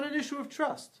 No, it's not an issue of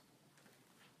trust.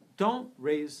 Don't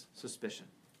raise suspicion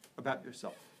about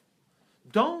yourself.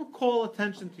 Don't call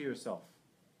attention to yourself.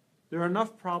 There are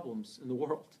enough problems in the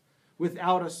world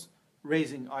without us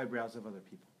raising eyebrows of other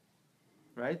people.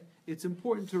 Right? It's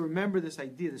important to remember this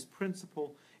idea, this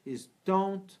principle is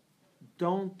don't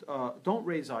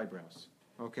raise eyebrows,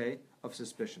 okay, of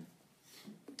suspicion.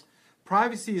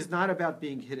 Privacy is not about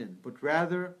being hidden, but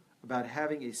rather about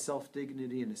having a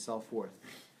self-dignity and a self-worth.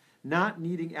 Not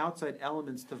needing outside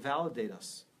elements to validate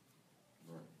us.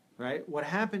 Right? What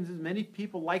happens is many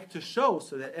people like to show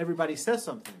so that everybody says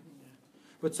something.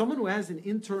 But someone who has an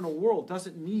internal world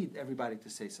doesn't need everybody to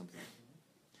say something.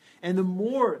 And the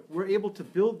more we're able to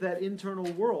build that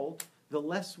internal world, the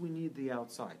less we need the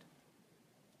outside.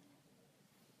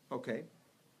 Okay?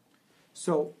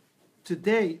 So,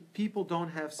 today, people don't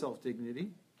have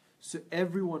self-dignity, so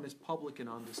everyone is public and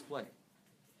on display.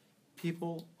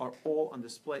 People are all on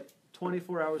display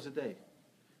 24 hours a day.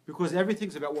 Because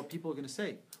everything's about what people are going to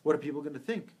say. What are people going to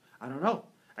think? I don't know.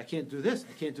 I can't do this.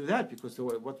 I can't do that because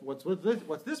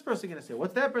what's this person going to say?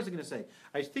 What's that person going to say?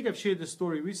 I think I've shared this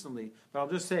story recently, but I'll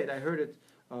just say it. I heard it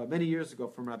many years ago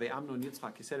from Rabbi Amnon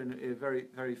Yitzchak. He said a very,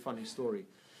 very funny story.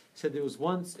 He said there was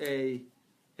once a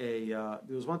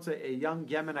young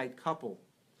Yemenite couple.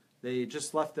 They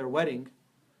just left their wedding,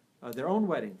 their own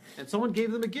wedding, and someone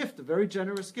gave them a gift, a very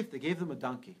generous gift. They gave them a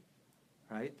donkey,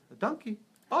 right? A donkey.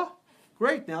 Oh,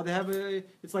 great! Now they have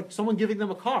it's like someone giving them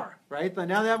a car, right? But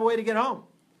now they have a way to get home.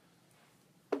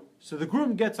 So the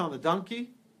groom gets on the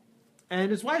donkey, and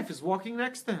his wife is walking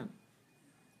next to him.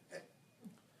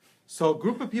 So a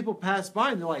group of people pass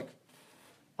by, and they're like,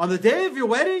 on the day of your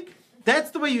wedding, that's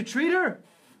the way you treat her,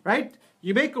 right?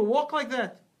 You make her walk like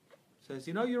that. Says,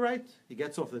 you're right. He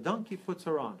gets off the donkey, puts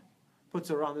her on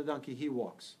the donkey, he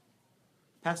walks.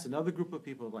 Past another group of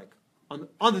people, like,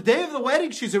 on the day of the wedding,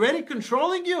 she's already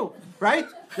controlling you, right?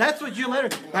 That's what you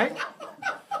let her, right?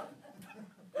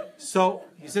 So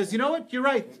he says, you know what? You're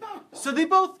right. So they're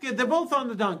both on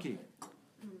the donkey.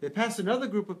 They pass another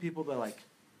group of people. They're like,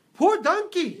 poor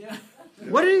donkey.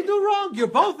 What did he do wrong? You're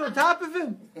both on top of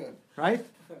him, right?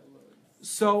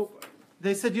 So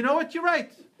they said, you know what? You're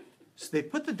right. So they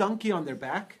put the donkey on their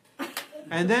back,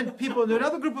 and then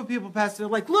another group of people pass. They're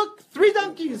like, look, 3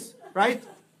 donkeys, right?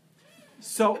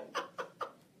 So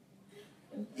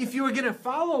if you were going to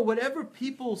follow whatever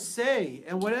people say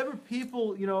and whatever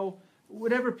people,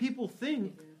 whatever people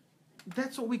think,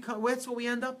 that's what we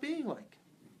end up being like,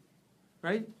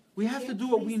 right? We have to do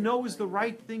what we know is the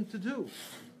right thing to do.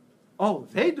 Oh,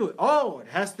 they do it. Oh, it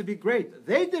has to be great.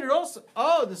 They did it also.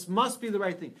 Oh, this must be the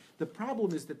right thing. The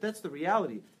problem is that's the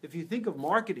reality. If you think of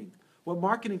marketing, what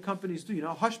marketing companies do,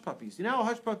 hush puppies. You know how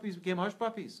hush puppies became hush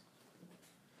puppies?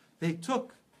 They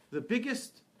took the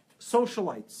biggest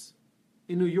socialites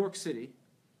in New York City,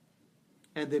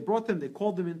 and they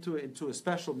called them into a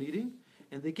special meeting,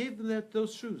 and they gave them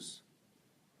those shoes.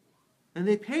 And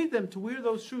they paid them to wear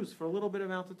those shoes for a little bit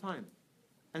amount of time.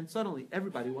 And suddenly,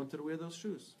 everybody wanted to wear those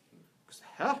shoes.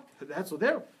 Because, that's what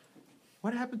they're...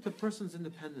 What happened to a person's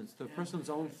independence, to a person's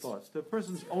own thoughts, to a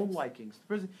person's own likings?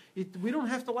 We don't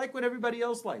have to like what everybody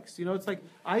else likes. It's like,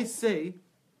 I say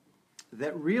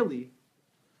that really,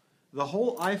 the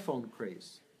whole iPhone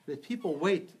craze, that people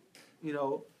wait,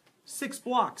 6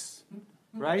 blocks,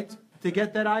 right, to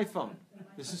get that iPhone.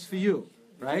 This is for you.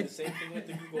 Right? The same thing with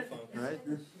the Google phone. Right?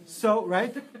 So,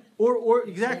 right? Or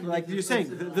exactly, like you're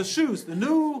saying, the shoes, the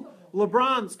new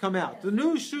LeBrons come out. The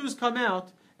new shoes come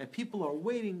out, and people are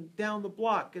waiting down the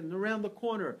block and around the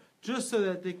corner just so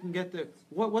that they can get the...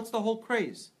 What's the whole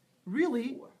craze?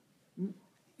 Really,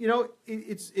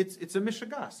 it's a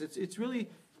mishagas. It's really...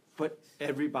 But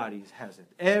everybody has it.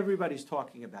 Everybody's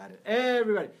talking about it.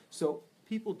 Everybody. So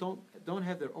people don't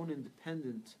have their own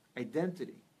independent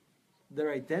identity.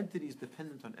 Their identity is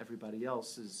dependent on everybody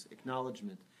else's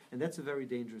acknowledgement. And that's a very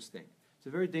dangerous thing. It's a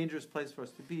very dangerous place for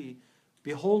us to be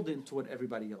beholden to what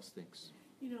everybody else thinks.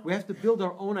 We have to build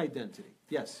our own identity.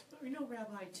 Yes?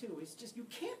 Rabbi, too, it's just, you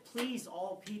can't please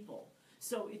all people.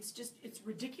 So it's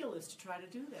ridiculous to try to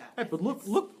do that. Right, but look,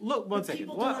 1 second.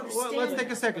 Let's take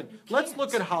a second. You Let's can't.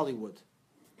 look at Hollywood.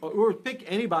 Or pick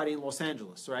anybody in Los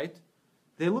Angeles, right?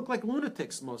 They look like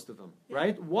lunatics, most of them,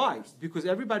 right? Why? Because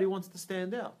everybody wants to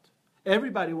stand out.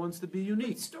 Everybody wants to be But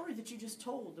unique. the story that you just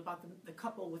told about the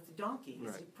couple with the donkey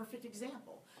is Right. a perfect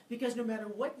example. Because no matter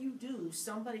what you do,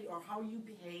 somebody or how you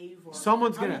behave, or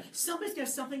Someone's how gonna- somebody's got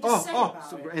something to say about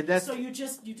so, it. and that's, So you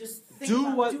just think do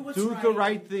about, what what's do right, the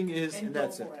right thing is, and go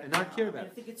that's it, for and not care I about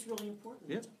it. think it's really important.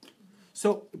 Yeah.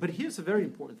 So, but here's a very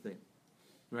important thing,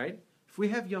 right? If we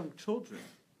have young children,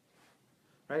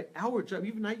 right, our job,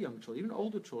 even not young children, even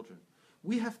older children,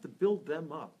 we have to build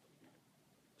them up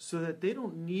so that they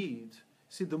don't need.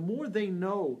 See, the more they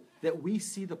know that we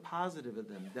see the positive in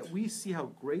them, that we see how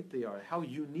great they are, how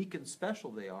unique and special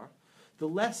they are, the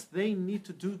less they need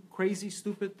to do crazy,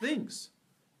 stupid things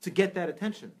to get that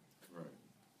attention. Right.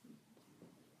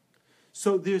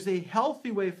 So there's a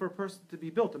healthy way for a person to be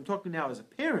built. I'm talking now as a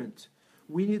parent.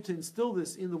 We need to instill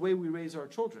this in the way we raise our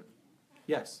children.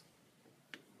 Yes?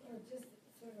 It just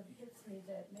sort of hits me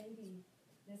that maybe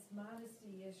this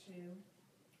modesty issue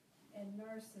and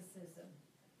narcissism,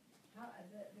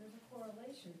 there's a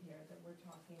correlation here that we're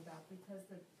talking about, because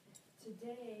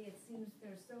today it seems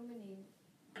there's so many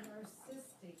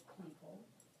narcissistic people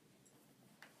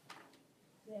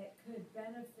that could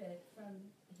benefit from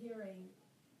hearing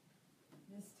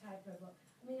this type of,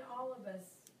 all of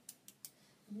us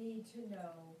need to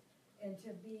know and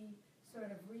to be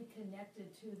sort of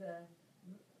reconnected to the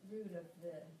root of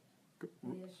the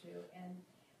issue. And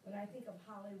when I think of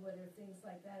Hollywood or things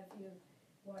like that, if you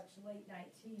watch late night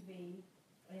TV,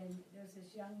 and there's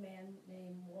this young man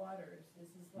named Waters, is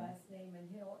his last name, and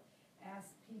he'll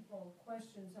ask people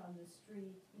questions on the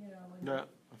street, And Yeah,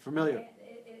 I'm familiar.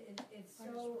 it's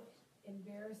so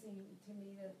embarrassing to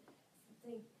me to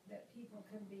think that people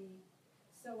can be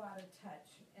so out of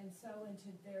touch and so into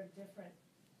their different.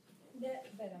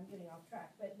 But I'm getting off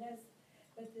track. But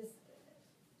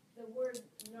the word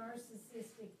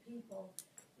narcissistic people.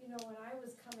 When I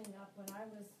was coming up, when I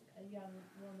was a young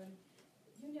woman,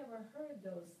 you never heard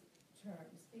those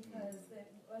terms because it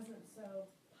wasn't so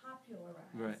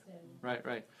popularized.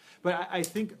 Right. But I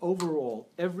think overall,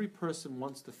 every person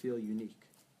wants to feel unique.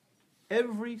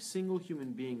 Every single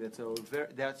human being, the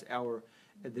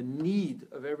need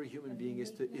of every human being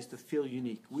is to feel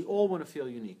unique. We all want to feel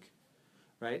unique,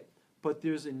 right? But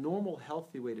there's a normal,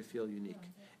 healthy way to feel unique.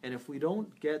 And if we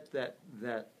don't get that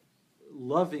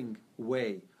loving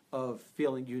way of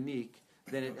feeling unique,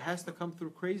 then it has to come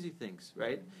through crazy things,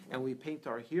 right? And we paint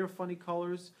our hair funny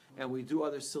colors, and we do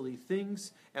other silly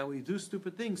things, and we do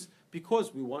stupid things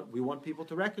because we want people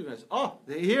to recognize, oh,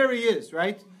 here he is,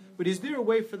 right? But is there a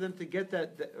way for them to get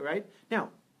that right? Now,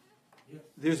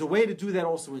 there's a way to do that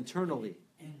also internally.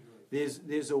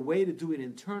 There's a way to do it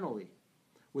internally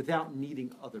without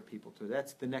needing other people to.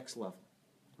 That's the next level,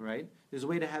 right? There's a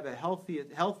way to have a healthy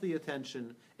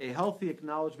attention, a healthy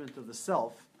acknowledgement of the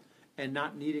self, and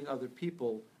not needing other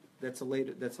people. That's a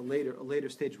later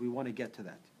stage. We want to get to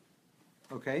that.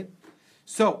 Okay?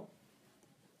 So,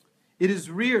 it is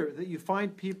rare that you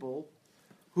find people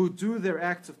who do their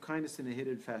acts of kindness in a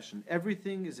hidden fashion.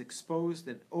 Everything is exposed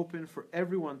and open for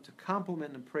everyone to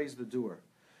compliment and praise the doer.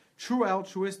 True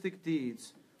altruistic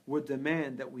deeds would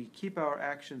demand that we keep our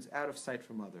actions out of sight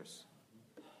from others.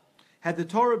 Had the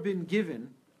Torah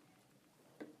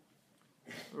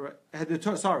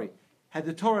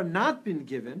not been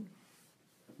given,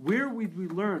 where would we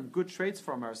learn good traits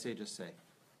from, our sages say?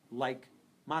 Like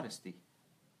modesty.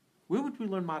 Where would we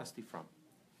learn modesty from?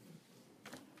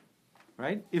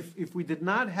 Right? If we did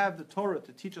not have the Torah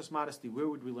to teach us modesty, where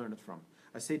would we learn it from?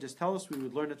 Our sages tell us we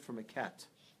would learn it from a cat.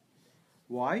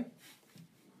 Why?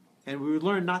 And we would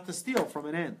learn not to steal from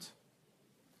an ant.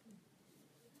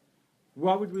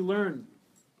 Why would we learn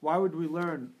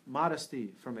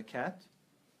modesty from a cat?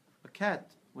 A cat,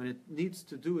 when it needs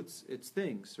to do its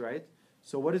things, right?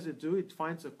 So what does it do? It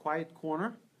finds a quiet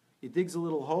corner, it digs a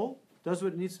little hole, does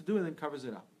what it needs to do, and then covers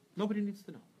it up. Nobody needs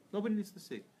to know. Nobody needs to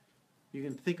see. You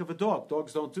can think of a dog.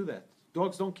 Dogs don't do that.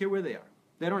 Dogs don't care where they are.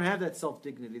 They don't have that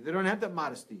self-dignity. They don't have that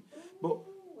modesty. But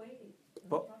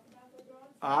no,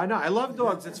 I love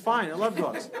dogs. It's fine. I love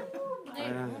dogs.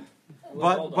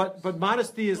 But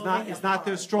modesty is not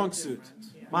their strong suit.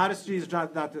 Modesty is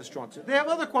not their strong suit. They have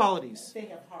other qualities. They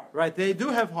have heart. Right? They do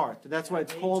have heart. That's why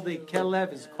it's called a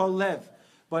kelev. It's called lev.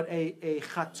 But a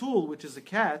chatul, which is a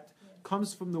cat,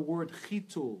 comes from the word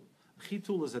chitul.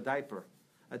 Chitul is a diaper.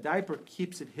 A diaper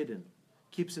keeps it hidden,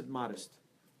 keeps it modest,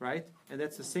 right? And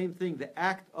that's the same thing. The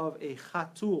act of a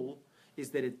chatul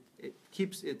is that it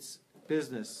keeps its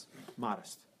business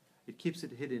modest. It keeps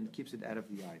it hidden, keeps it out of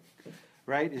the eye,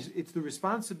 right? It's the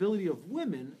responsibility of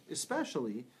women,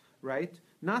 especially, right,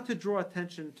 not to draw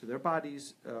attention to their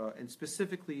bodies, and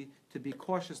specifically to be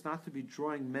cautious not to be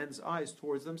drawing men's eyes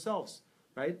towards themselves,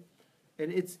 right?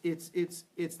 And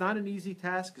it's not an easy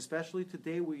task, especially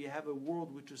today where you have a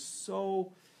world which is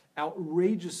so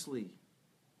outrageously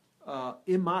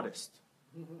immodest,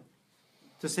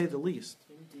 to say the least.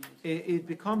 It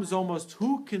becomes almost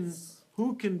who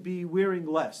can be wearing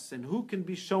less and who can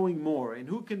be showing more and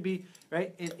who can be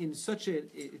right in such a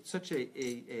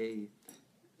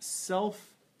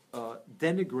self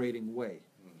denigrating way.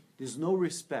 There's no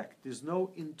respect. There's no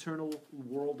internal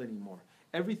world anymore.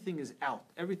 Everything is out.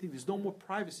 There's no more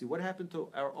privacy. What happened to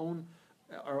our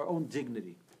own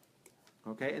dignity?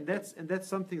 Okay, and that's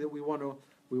something that we want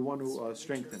to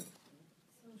strengthen.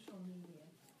 Social media.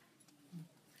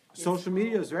 Social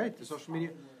media is right. The social media,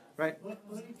 right? What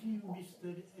if you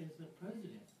understood as a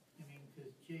president? I mean,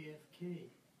 because JFK,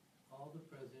 all the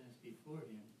presidents before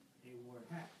him, they wore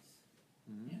hats.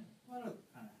 Yeah, what other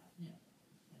kind of hat? Yeah.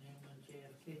 And then when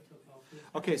JFK took off his hat,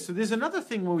 Okay, so there's another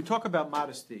thing when we talk about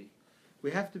modesty. We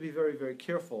have to be very, very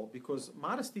careful because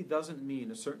modesty doesn't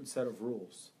mean a certain set of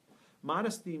rules.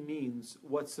 Modesty means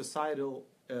what societal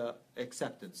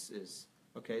acceptance is.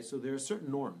 Okay, so there are certain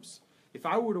norms. If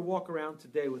I were to walk around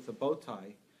today with a bow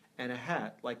tie and a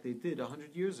hat like they did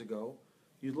 100 years ago,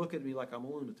 you'd look at me like I'm a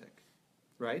lunatic,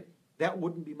 right? That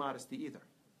wouldn't be modesty either,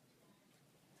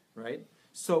 right?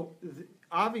 So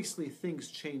obviously things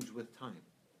change with time.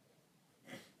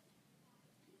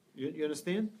 You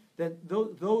understand? That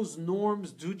those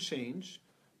norms do change,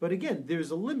 but again,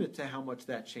 there's a limit to how much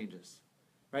that changes,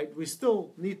 right? We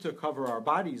still need to cover our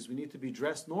bodies. We need to be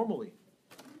dressed normally,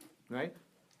 right?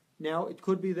 Now, it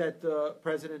could be that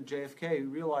President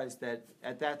JFK realized that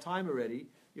at that time already,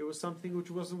 it was something which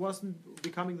wasn't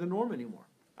becoming the norm anymore.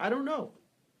 I don't know,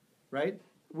 right?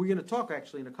 We're going to talk,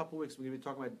 actually, in a couple of weeks, we're going to be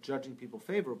talking about judging people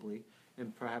favorably,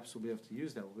 and perhaps we'll be able to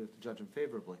use that. We'll be able to judge them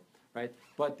favorably, right?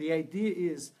 But the idea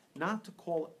is not to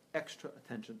call extra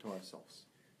attention to ourselves,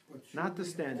 But should not to we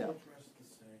stand all out. dress the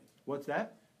same? What's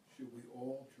that? Should we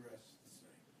all dress the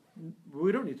same?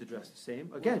 We don't need to dress the same.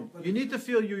 Again, Well, but you need to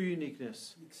feel your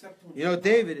uniqueness. Except when You know,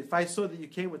 David, if I saw that you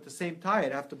came with the same tie,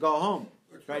 I'd have to go home,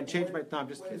 right, and change my Wait- tie. I'm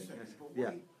just wait a kidding. second, but Yeah,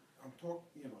 wait, I'm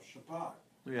talking, Shabbat.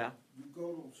 yeah. You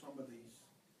go to some of these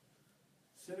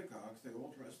synagogues, they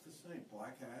all dress the same.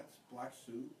 Black hats, black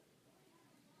suit,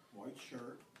 white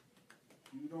shirt.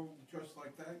 You don't dress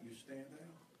like that, you stand out.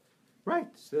 Right.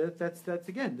 So that's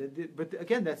again. But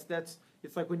again, that's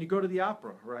it's like when you go to the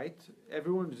opera, right?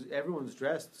 Everyone's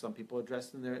dressed. Some people are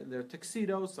dressed in their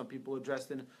tuxedos. Some people are dressed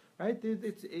in right.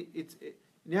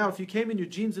 Now, if you came in your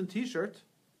jeans and t-shirt,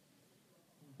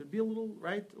 it'd be a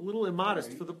little immodest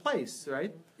Right. for the place,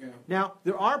 right? Yeah. Now,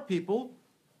 there are people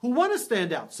who want to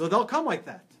stand out, so they'll come like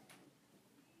that,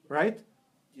 right?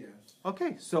 Yes.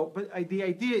 Okay. So, but the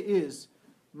idea is,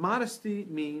 modesty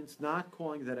means not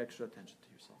calling that extra attention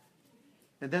to yourself.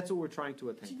 And that's what we're trying to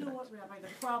attain Do you know tonight. what, Rabbi?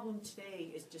 The problem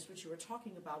today is just what you were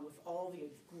talking about with all the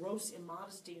gross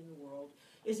immodesty in the world,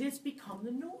 is it's become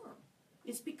the norm.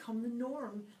 It's become the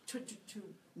norm to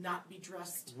not be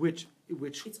dressed. Which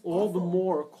It's all the awful.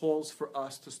 more calls for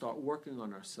us to start working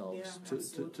on ourselves, Yeah, to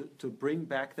absolutely. bring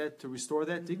back to restore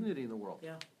that dignity in the world,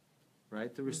 Yeah.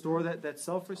 right? To restore that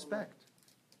self-respect.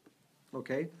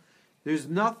 Okay? There's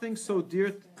nothing so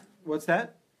dear... What's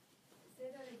that?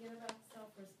 Say that again about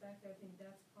self-respect. I think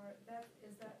that's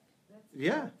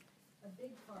Yeah. a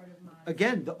big part of my.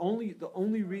 Again, the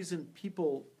only reason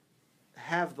people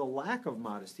have the lack of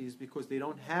modesty is because they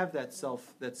don't have that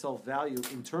self-value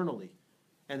internally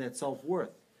and that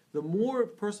self-worth. The more a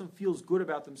person feels good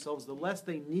about themselves, the less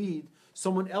they need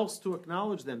someone else to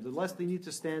acknowledge them, the less they need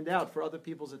to stand out for other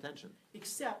people's attention.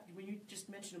 Except when you just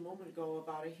mentioned a moment ago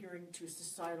about adhering to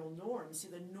societal norms. See,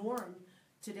 the norm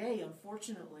today,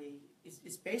 unfortunately,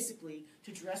 is basically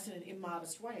to dress in an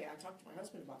immodest way. I talk to my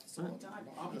husband about this all the time.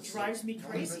 It drives me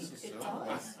crazy. It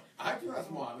does. I dress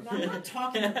modest. No, I'm not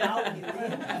talking about you.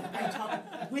 I'm talking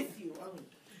with you.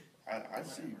 I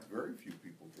see very few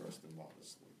people dressed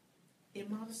immodestly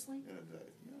Immodestly? in a day,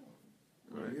 yeah.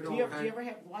 Right. You Do don't you ever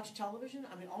hang- watch television?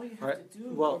 I mean, all you have Right. to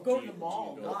do Well- is go to the Do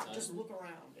mall, you go not outside? just look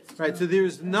around. It's- Right, so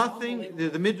there's nothing,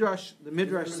 the Midrash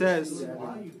says,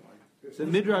 the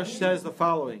Midrash says the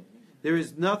following: there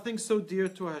is nothing so dear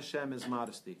to Hashem as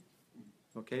modesty.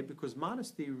 Okay, because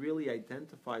modesty really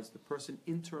identifies the person's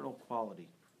internal quality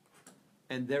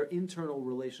and their internal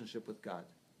relationship with God.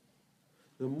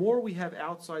 The more we have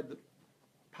outside,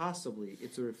 possibly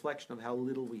it's a reflection of how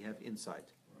little we have inside.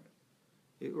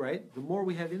 Right? The more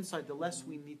we have inside, the less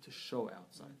we need to show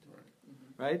outside.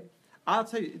 Right? I'll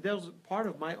tell you, that was part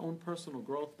of my own personal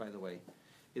growth, by the way,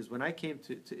 is when I came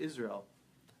to Israel.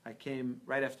 I came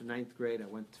right after 9th grade. I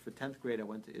went for 10th grade. I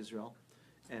went to Israel,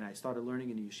 and I started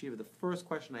learning in the yeshiva, the first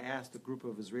question I asked a group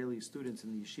of Israeli students in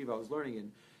the yeshiva I was learning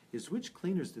in is, which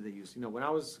cleaners do they use? You know, when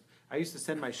I used to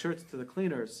send my shirts to the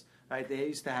cleaners, right? They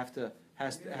used to have to,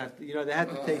 you know, they had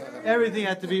to take, everything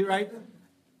had to be, right?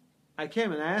 I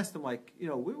came and I asked them, like, you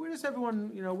know, where does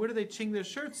everyone, you know, where do they ching their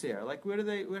shirts here? Like, where?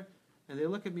 And they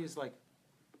look at me as like,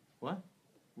 what?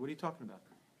 What are you talking about?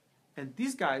 And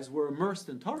these guys were immersed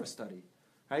in Torah study,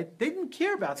 right? They didn't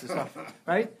care about this stuff,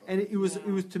 right? And it was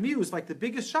to me, it was like the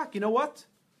biggest shock. You know what?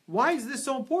 Why is this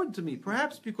so important to me?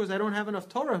 Perhaps because I don't have enough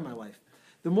Torah in my life.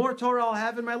 The more Torah I'll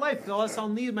have in my life, the less I'll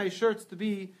need my shirts to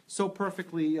be so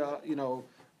perfectly,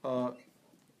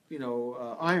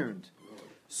 ironed.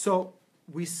 So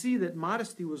we see that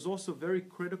modesty was also very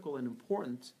critical and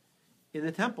important in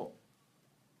the temple.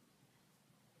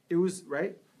 It was,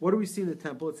 right? What do we see in the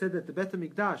temple? It said that the Bet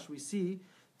HaMikdash, we see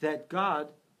that God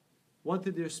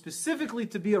wanted there specifically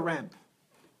to be a ramp,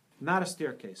 not a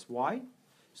staircase. Why?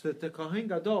 So that the Kohen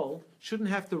Gadol shouldn't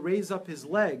have to raise up his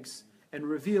legs and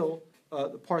reveal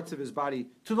the parts of his body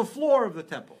to the floor of the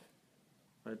temple.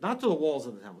 Right? Not to the walls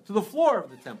of the temple, to the floor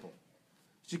of the temple.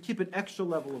 So you keep an extra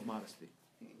level of modesty.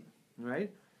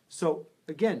 Right? So,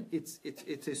 again, it's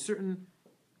a certain,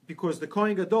 because the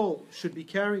Kohen Gadol should be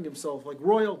carrying himself like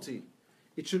royalty.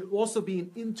 It should also be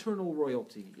an internal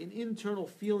royalty, an internal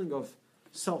feeling of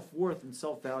self-worth and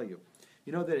self-value.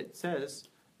 You know that it says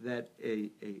that a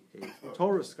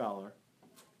Torah scholar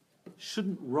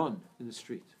shouldn't run in the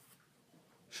street.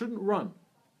 Shouldn't run,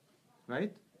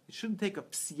 right? It shouldn't take a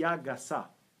psiya gasa,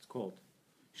 it's called.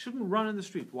 It shouldn't run in the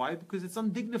street. Why? Because it's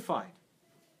undignified.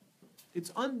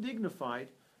 It's undignified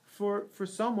for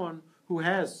someone who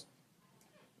has,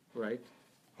 right,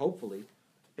 hopefully,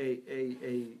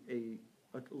 a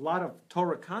lot of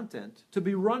Torah content to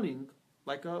be running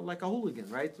like a hooligan,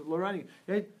 right? Running.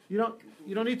 You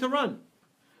don't need to run.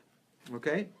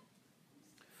 Okay?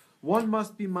 One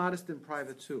must be modest in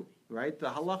private too, right? The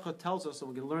halacha tells us, and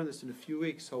we're going to learn this in a few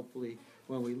weeks, hopefully,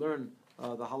 when we learn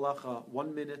the halacha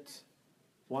 1 minute,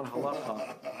 1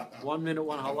 halacha, 1 minute,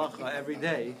 1 halacha every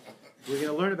day. We're going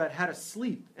to learn about how to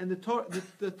sleep, and the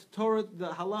Torah, the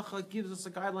halacha gives us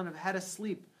a guideline of how to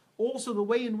sleep. Also, the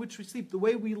way in which we sleep, the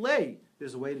way we lay.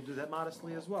 There's a way to do that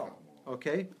modestly as well.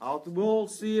 Okay, we'll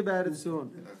see about it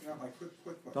soon.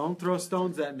 Quick. Don't throw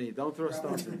stones at me. Don't throw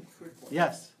stones at me.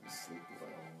 Yes.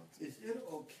 Is it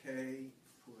okay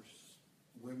for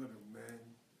women or men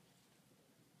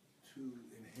to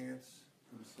enhance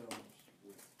themselves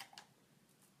with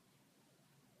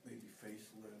maybe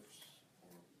facelifts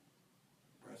or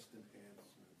breast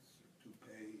enhancements or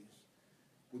toupees?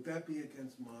 Would that be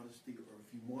against modesty, or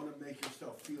if you want to make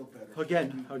yourself feel better?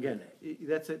 Again,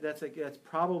 that's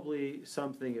probably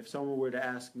something. If someone were to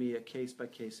ask me a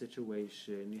case-by-case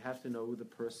situation, you have to know who the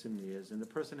person is, and the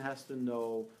person has to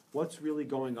know what's really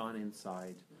going on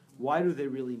inside. Why do they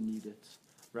really need it?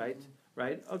 Right?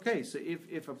 Right? Okay. So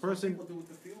if a person, some people do it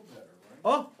to feel better, right?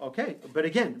 oh, okay. But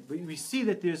again, we see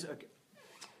that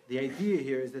the idea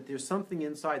here is that there's something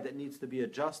inside that needs to be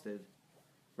adjusted,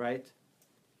 right?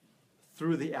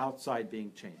 Through the outside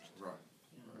being changed. Right.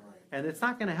 And it's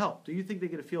not going to help. Do you think they're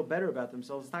going to feel better about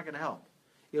themselves? It's not going to help.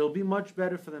 It'll be much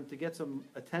better for them to get some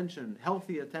attention,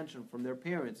 healthy attention from their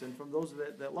parents and from those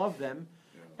that love them,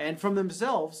 and from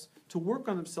themselves, to work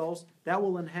on themselves. That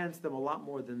will enhance them a lot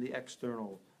more than the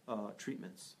external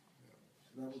treatments.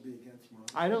 So that would be against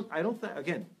modesty? I don't think,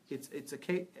 again, it's a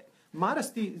case.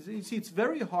 Modesty, you see, it's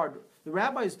very hard. The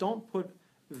rabbis don't put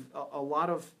a lot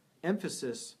of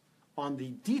emphasis on the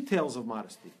details of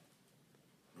modesty.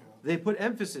 They put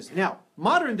emphasis. Now,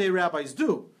 modern day rabbis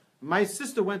do. My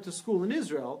sister went to school in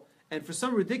Israel, and for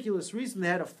some ridiculous reason, they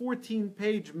had a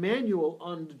 14-page manual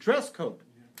on the dress code.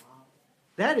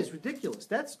 That is ridiculous.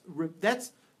 That's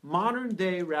modern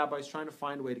day rabbis trying to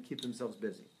find a way to keep themselves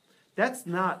busy. That's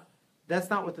not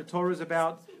what the Torah is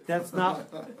about. That's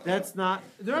not.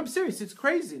 I'm serious. It's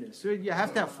craziness. You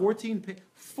have to have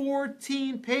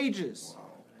 14 pages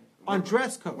on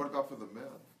dress code. What about for the men?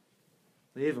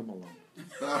 Leave them alone.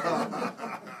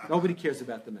 Nobody cares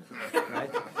about the men,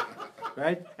 right?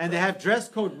 Right? And they have dress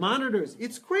code monitors.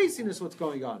 It's craziness what's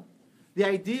going on. The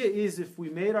idea is, if we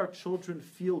made our children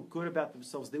feel good about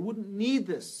themselves, they wouldn't need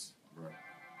this.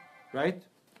 Right?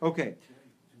 Okay.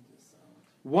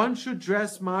 One should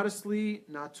dress modestly,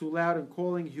 not too loud and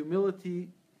calling. Humility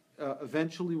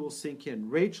eventually will sink in.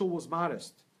 Rachel was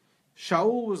modest.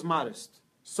 Shaul was modest.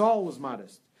 Saul was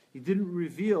modest. He didn't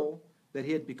reveal that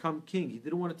he had become king. He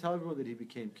didn't want to tell everyone that he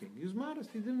became king. He was modest.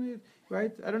 He didn't,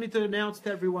 right? I don't need to announce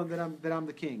to everyone that I'm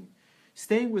the king.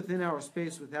 Staying within our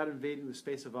space without invading the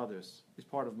space of others is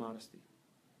part of modesty,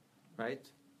 right?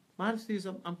 Modesty is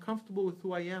I'm comfortable with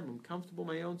who I am. I'm comfortable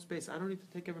in my own space. I don't need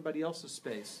to take everybody else's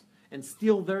space and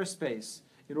steal their space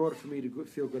in order for me to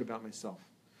feel good about myself.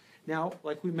 Now,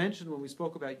 like we mentioned when we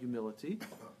spoke about humility,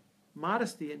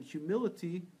 modesty and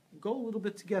humility go a little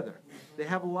bit together. They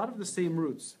have a lot of the same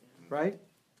roots, right?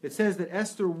 It says that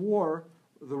Esther wore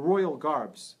the royal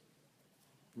garbs,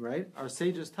 right? Our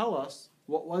sages tell us,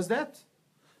 what was that?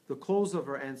 The clothes of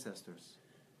her ancestors.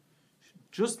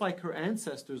 Just like her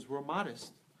ancestors were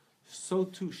modest, so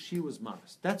too she was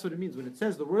modest. That's what it means. When it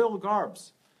says the royal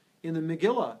garbs in the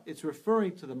Megillah, it's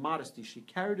referring to the modesty. She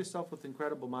carried herself with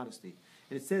incredible modesty.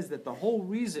 And it says that the whole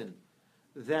reason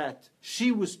that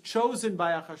she was chosen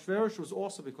by Achashverosh was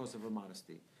also because of her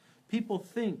modesty. People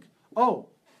think, oh,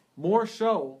 more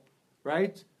show,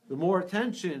 right? The more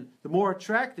attention, the more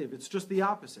attractive. It's just the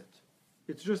opposite.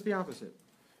 It's just the opposite,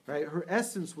 right? Her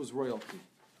essence was royalty.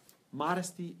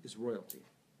 Modesty is royalty.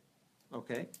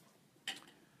 Okay?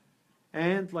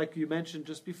 And like you mentioned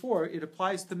just before, it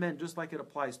applies to men just like it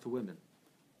applies to women.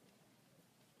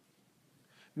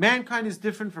 Mankind is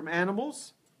different from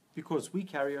animals because we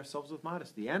carry ourselves with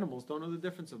modesty. Animals don't know the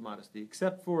difference of modesty,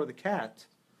 except for the cat.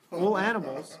 All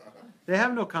animals, they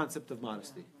have no concept of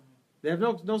modesty. They have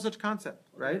no such concept,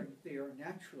 right? They are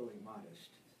naturally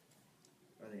modest,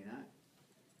 are they not?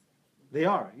 They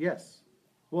are, yes.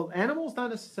 Well, animals,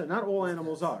 not necessarily. Not all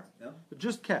animals are. No? But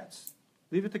just cats.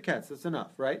 Leave it to cats. That's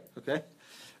enough, right? Okay?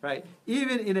 Right.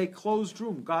 Even in a closed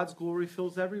room, God's glory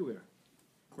fills everywhere.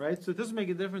 Right? So it doesn't make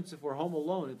a difference if we're home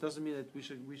alone. It doesn't mean that we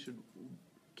should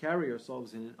carry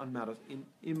ourselves in an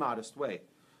immodest way.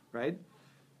 Right?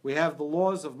 We have the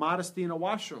laws of modesty in a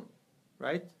washroom.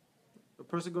 Right? A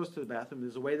person goes to the bathroom.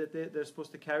 There's a way that they're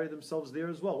supposed to carry themselves there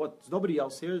as well. What? There's nobody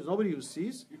else here. There's nobody who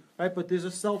sees. Right? But there's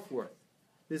a self-worth.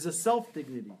 There's a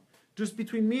self-dignity. Just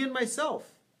between me and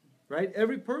myself. Right?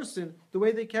 Every person, the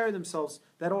way they carry themselves,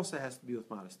 that also has to be with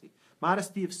modesty.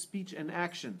 Modesty of speech and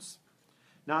actions.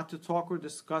 Not to talk or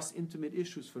discuss intimate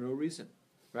issues for no reason.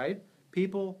 Right?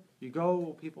 People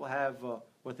have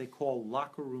what they call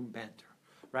locker room banter.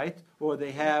 Right? Or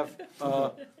they have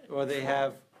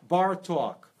bar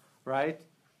talk. Right?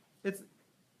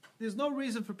 There's no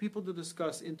reason for people to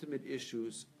discuss intimate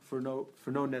issues for no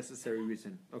necessary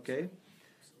reason. Okay?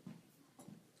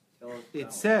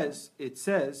 It says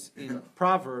in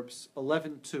Proverbs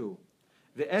 11:2,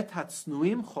 "Ve'et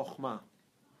hatznuim chokhmah."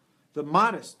 The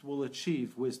modest will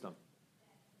achieve wisdom.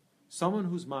 Someone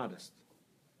who's modest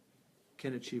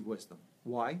can achieve wisdom.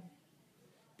 Why?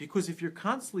 Because if you're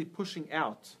constantly pushing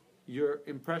out your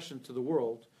impression to the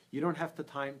world, you don't have the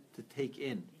time to take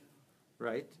in,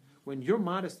 right? When you're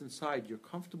modest inside, you're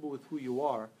comfortable with who you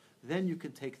are, then you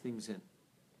can take things in.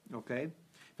 Okay?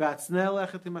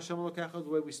 The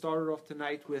way we started off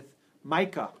tonight with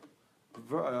Micah,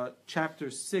 chapter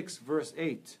 6, verse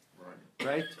 8.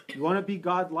 Right? You want to be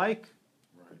God-like?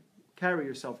 Right. Carry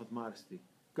yourself with modesty.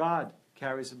 God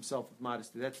carries himself with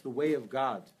modesty. That's the way of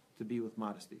God, to be with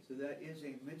modesty. So that is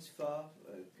a mitzvah,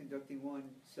 conducting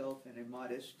oneself in a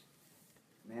modest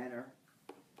manner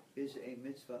is a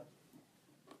mitzvah.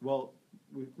 Well,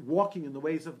 walking in the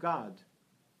ways of God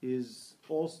is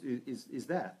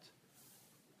that.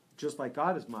 Just like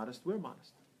God is modest, we're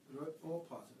modest. All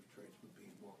positive traits would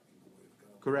be walking the way of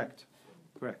God.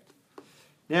 Correct.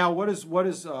 Now, what is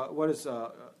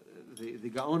the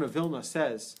Gaon of Vilna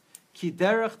says? Ki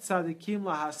derech tzadikim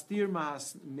lahastir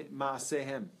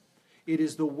ma'asehem. It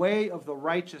is the way of the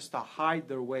righteous to hide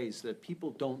their ways that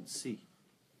people don't see.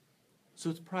 So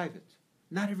it's private.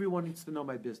 Not everyone needs to know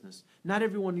my business. Not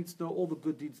everyone needs to know all the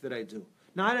good deeds that I do.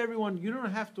 Not everyone, you don't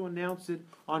have to announce it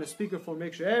on a speakerphone,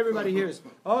 make sure everybody hears.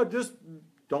 Oh, just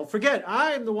don't forget,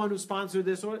 I'm the one who sponsored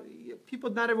this. Or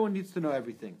not everyone needs to know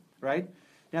everything, right?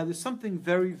 Now, there's something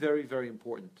very, very, very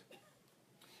important.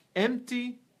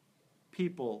 Empty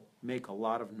people make a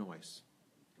lot of noise.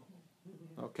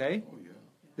 Okay? Oh, yeah.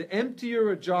 The emptier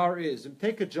a jar is, and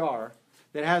take a jar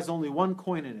that has only one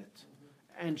coin in it,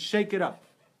 and shake it up,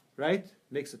 right?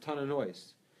 Makes a ton of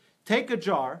noise. Take a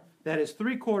jar that is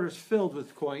 3/4 filled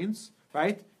with coins,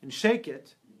 right? And shake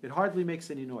it, it hardly makes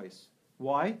any noise.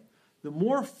 Why? The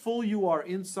more full you are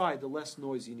inside, the less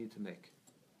noise you need to make,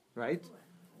 right?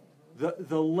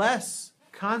 The less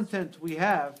content we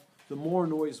have, the more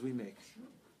noise we make,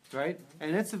 right?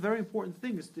 And that's a very important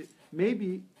thing. Is to,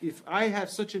 maybe if I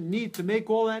have such a need to make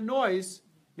all that noise,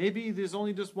 maybe there's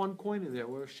only just one coin in there.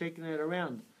 We're shaking it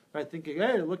around, right? Thinking,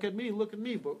 hey, look at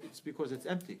me, but it's because it's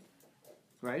empty,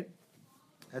 right?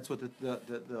 That's what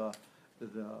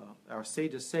our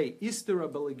sages say. Istera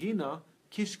belegina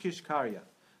kish kish karya.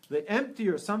 The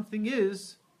emptier something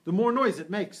is, the more noise it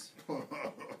makes.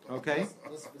 Okay?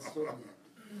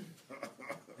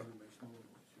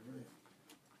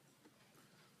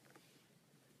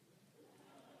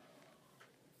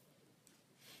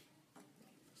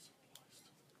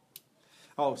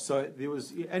 Oh, so there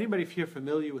was, anybody here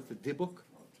familiar with the dibuk?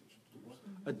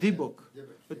 A dibuk.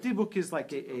 A dibuk is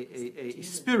like a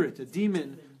spirit, a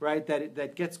demon, right,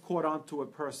 that gets caught onto a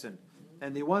person.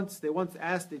 And they once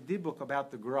asked a dibuk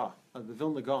about the Gra, of the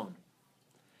Vilna Gaon.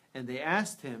 And they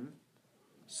asked him,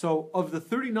 so of the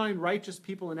 39 righteous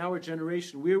people in our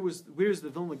generation, where's the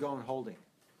Vilna Gaon holding?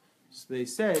 So they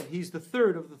said, he's the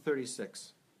third of the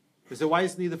 36. They said, why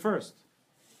isn't he the first?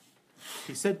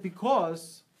 He said,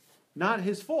 because, not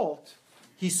his fault,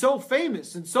 he's so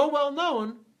famous and so well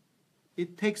known,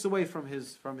 it takes away from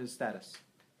his status.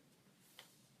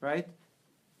 Right?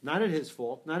 Not at his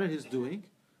fault, not at his doing,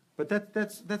 but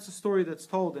that's a story that's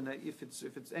told, and if it's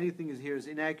anything here is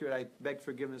inaccurate, I beg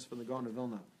forgiveness from the Gaon of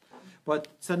Vilna. But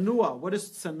tzanua, what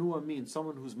does tzanua mean?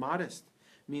 Someone who's modest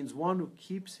means one who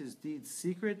keeps his deeds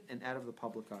secret and out of the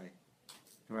public eye.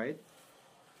 Right?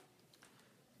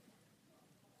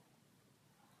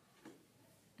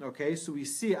 Okay, so we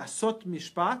see asot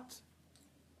mishpat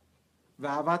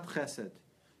v'avat chesed,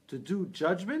 to do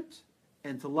judgment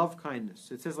and to love kindness.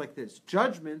 It says like this: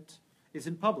 judgment is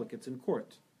in public; it's in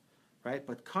court, right?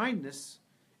 But kindness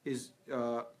is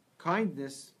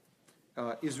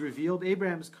revealed.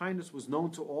 Abraham's kindness was known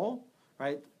to all,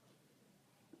 right?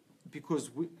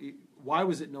 Because why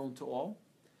was it known to all?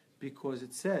 Because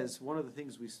it says, one of the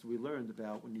things we learned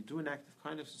about, when you do an act of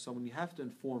kindness to someone, you have to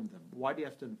inform them. Why do you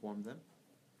have to inform them?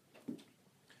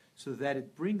 So that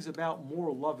it brings about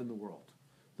more love in the world.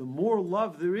 The more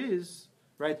love there is,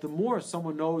 right, the more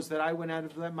someone knows that I went out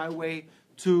of my way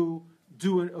to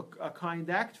do a kind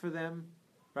act for them,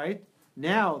 right?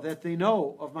 Now that they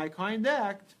know of my kind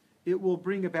act, it will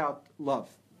bring about love.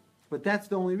 But that's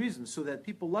the only reason, so that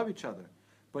people love each other,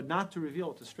 but not to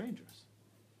reveal it to strangers.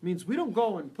 It means we don't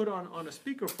go and put on a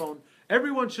speakerphone,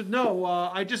 everyone should know,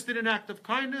 I just did an act of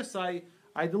kindness, I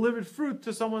delivered fruit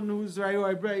to someone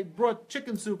I brought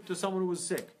chicken soup to someone who was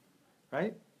sick,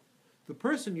 right? The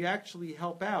person you actually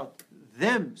help out,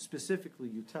 them specifically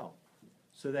you tell,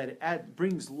 so that it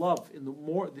brings love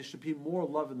there should be more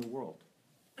love in the world.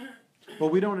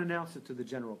 But we don't announce it to the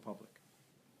general public,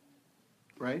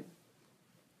 right?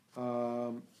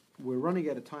 We're running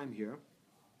out of time here.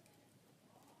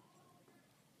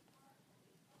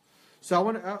 So I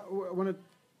want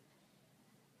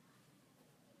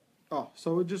to.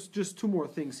 So just two more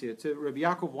things here. Rabbi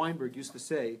Yaakov Weinberg used to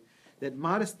say that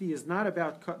modesty is not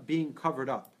about being covered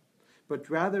up, but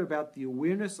rather about the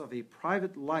awareness of a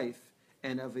private life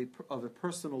and of a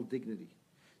personal dignity.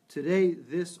 Today,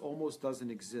 this almost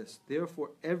doesn't exist. Therefore,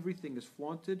 everything is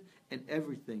flaunted and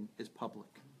everything is public.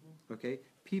 Okay?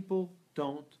 People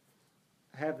don't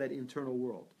have that internal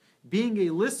world. Being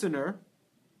a listener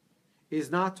is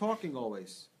not talking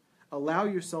always. Allow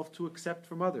yourself to accept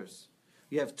from others.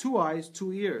 You have 2 eyes,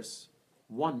 2 ears,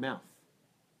 1 mouth.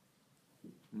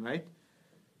 Right?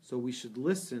 So we should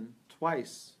listen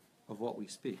twice of what we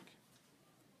speak.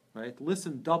 Right?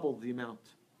 Listen double the amount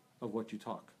of what you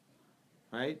talk.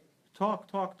 Right? Talk.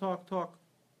 It's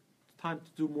time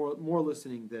to do more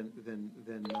listening than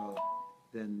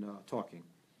talking.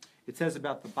 It says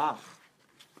about the Bach.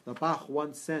 The Bach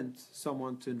once sent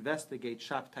someone to investigate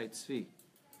Shabtai Tzvi.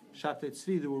 Shabtai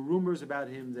Tzvi, there were rumors about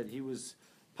him that he was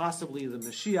possibly the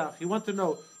Mashiach. He wanted to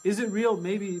know, is it real?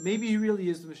 Maybe he really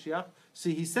is the Mashiach. So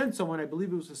he sent someone, I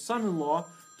believe it was his son-in-law,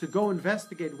 to go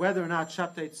investigate whether or not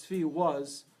Shabtai Tzvi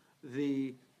was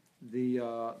the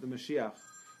Mashiach.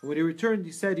 And when he returned,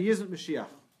 he said he isn't Mashiach.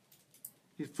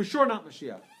 He's for sure not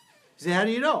Mashiach. He said, how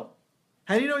do you know?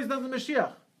 How do you know he's not the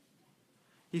Mashiach?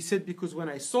 He said, because when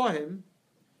I saw him,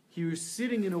 he was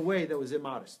sitting in a way that was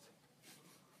immodest.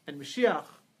 And Mashiach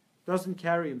doesn't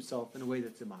carry himself in a way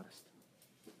that's immodest.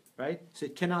 Right? So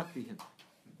it cannot be him.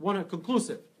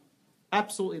 Conclusive.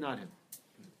 Absolutely not him.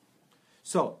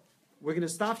 So, we're going to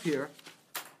stop here.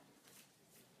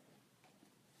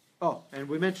 Oh, and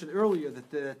we mentioned earlier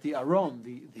that the Aron,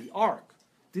 the ark,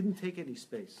 didn't take any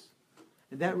space.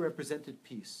 And that represented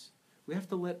peace. We have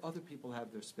to let other people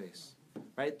have their space.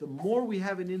 Right? The more we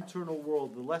have an internal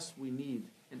world, the less we need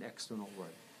an external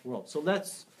world. So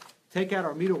let's take out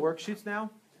our meter worksheets now,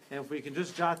 and if we can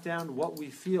just jot down what we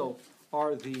feel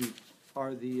what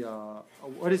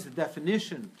is the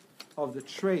definition of the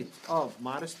trait of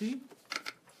modesty,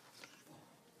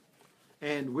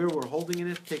 and where we're holding in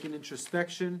it. Take an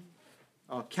introspection,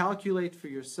 calculate for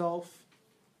yourself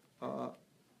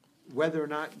whether or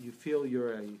not you feel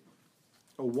you're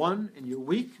a 1 and you're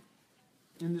weak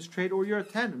in this trait, or you're a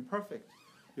 10 and perfect.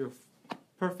 You're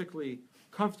perfectly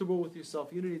comfortable with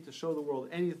yourself. You don't need to show the world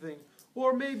anything,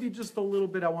 or maybe just a little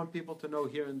bit I want people to know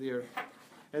here and there.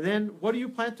 And then, what do you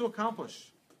plan to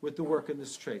accomplish with the work in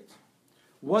this trait?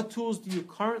 What tools do you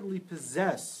currently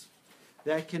possess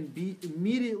that can be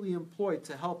immediately employed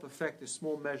to help affect a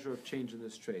small measure of change in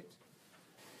this trait?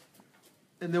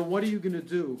 And then what are you going to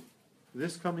do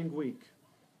this coming week?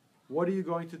 What are you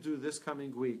going to do this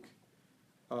coming week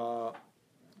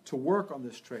to work on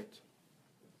this trait?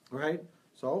 Right?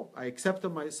 So I accepted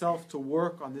myself to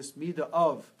work on this midah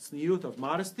of tzniut, of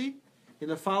modesty, in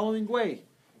the following way.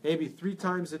 Maybe 3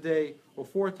 times a day or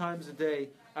 4 times a day,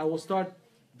 I will start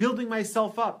building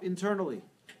myself up internally.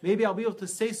 Maybe I'll be able to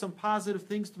say some positive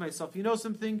things to myself. You know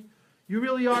something? You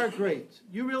really are great.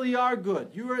 You really are good.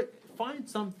 Find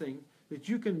something that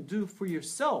you can do for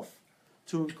yourself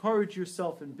to encourage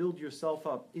yourself and build yourself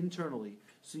up internally,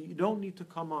 so you don't need to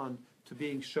come on to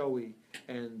being showy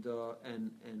and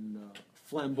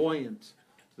flamboyant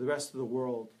to the rest of the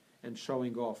world and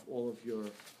showing off all of your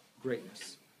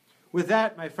greatness. With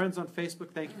that, my friends on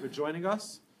Facebook, thank you for joining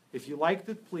us. If you liked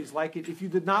it, please like it. If you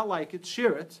did not like it,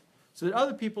 share it so that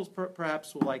other people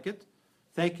perhaps will like it.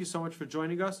 Thank you so much for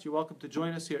joining us. You're welcome to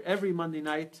join us here every Monday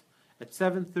night at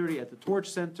 7:30 at the Torch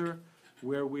Center,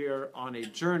 where we are on a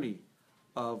journey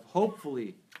of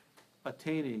hopefully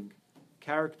attaining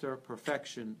character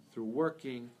perfection through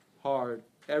working hard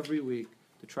every week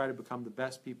to try to become the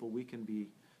best people we can be.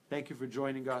 Thank you for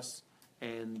joining us,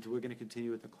 and we're going to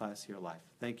continue with the class here live.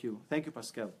 Thank you. Thank you,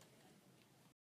 Pascal.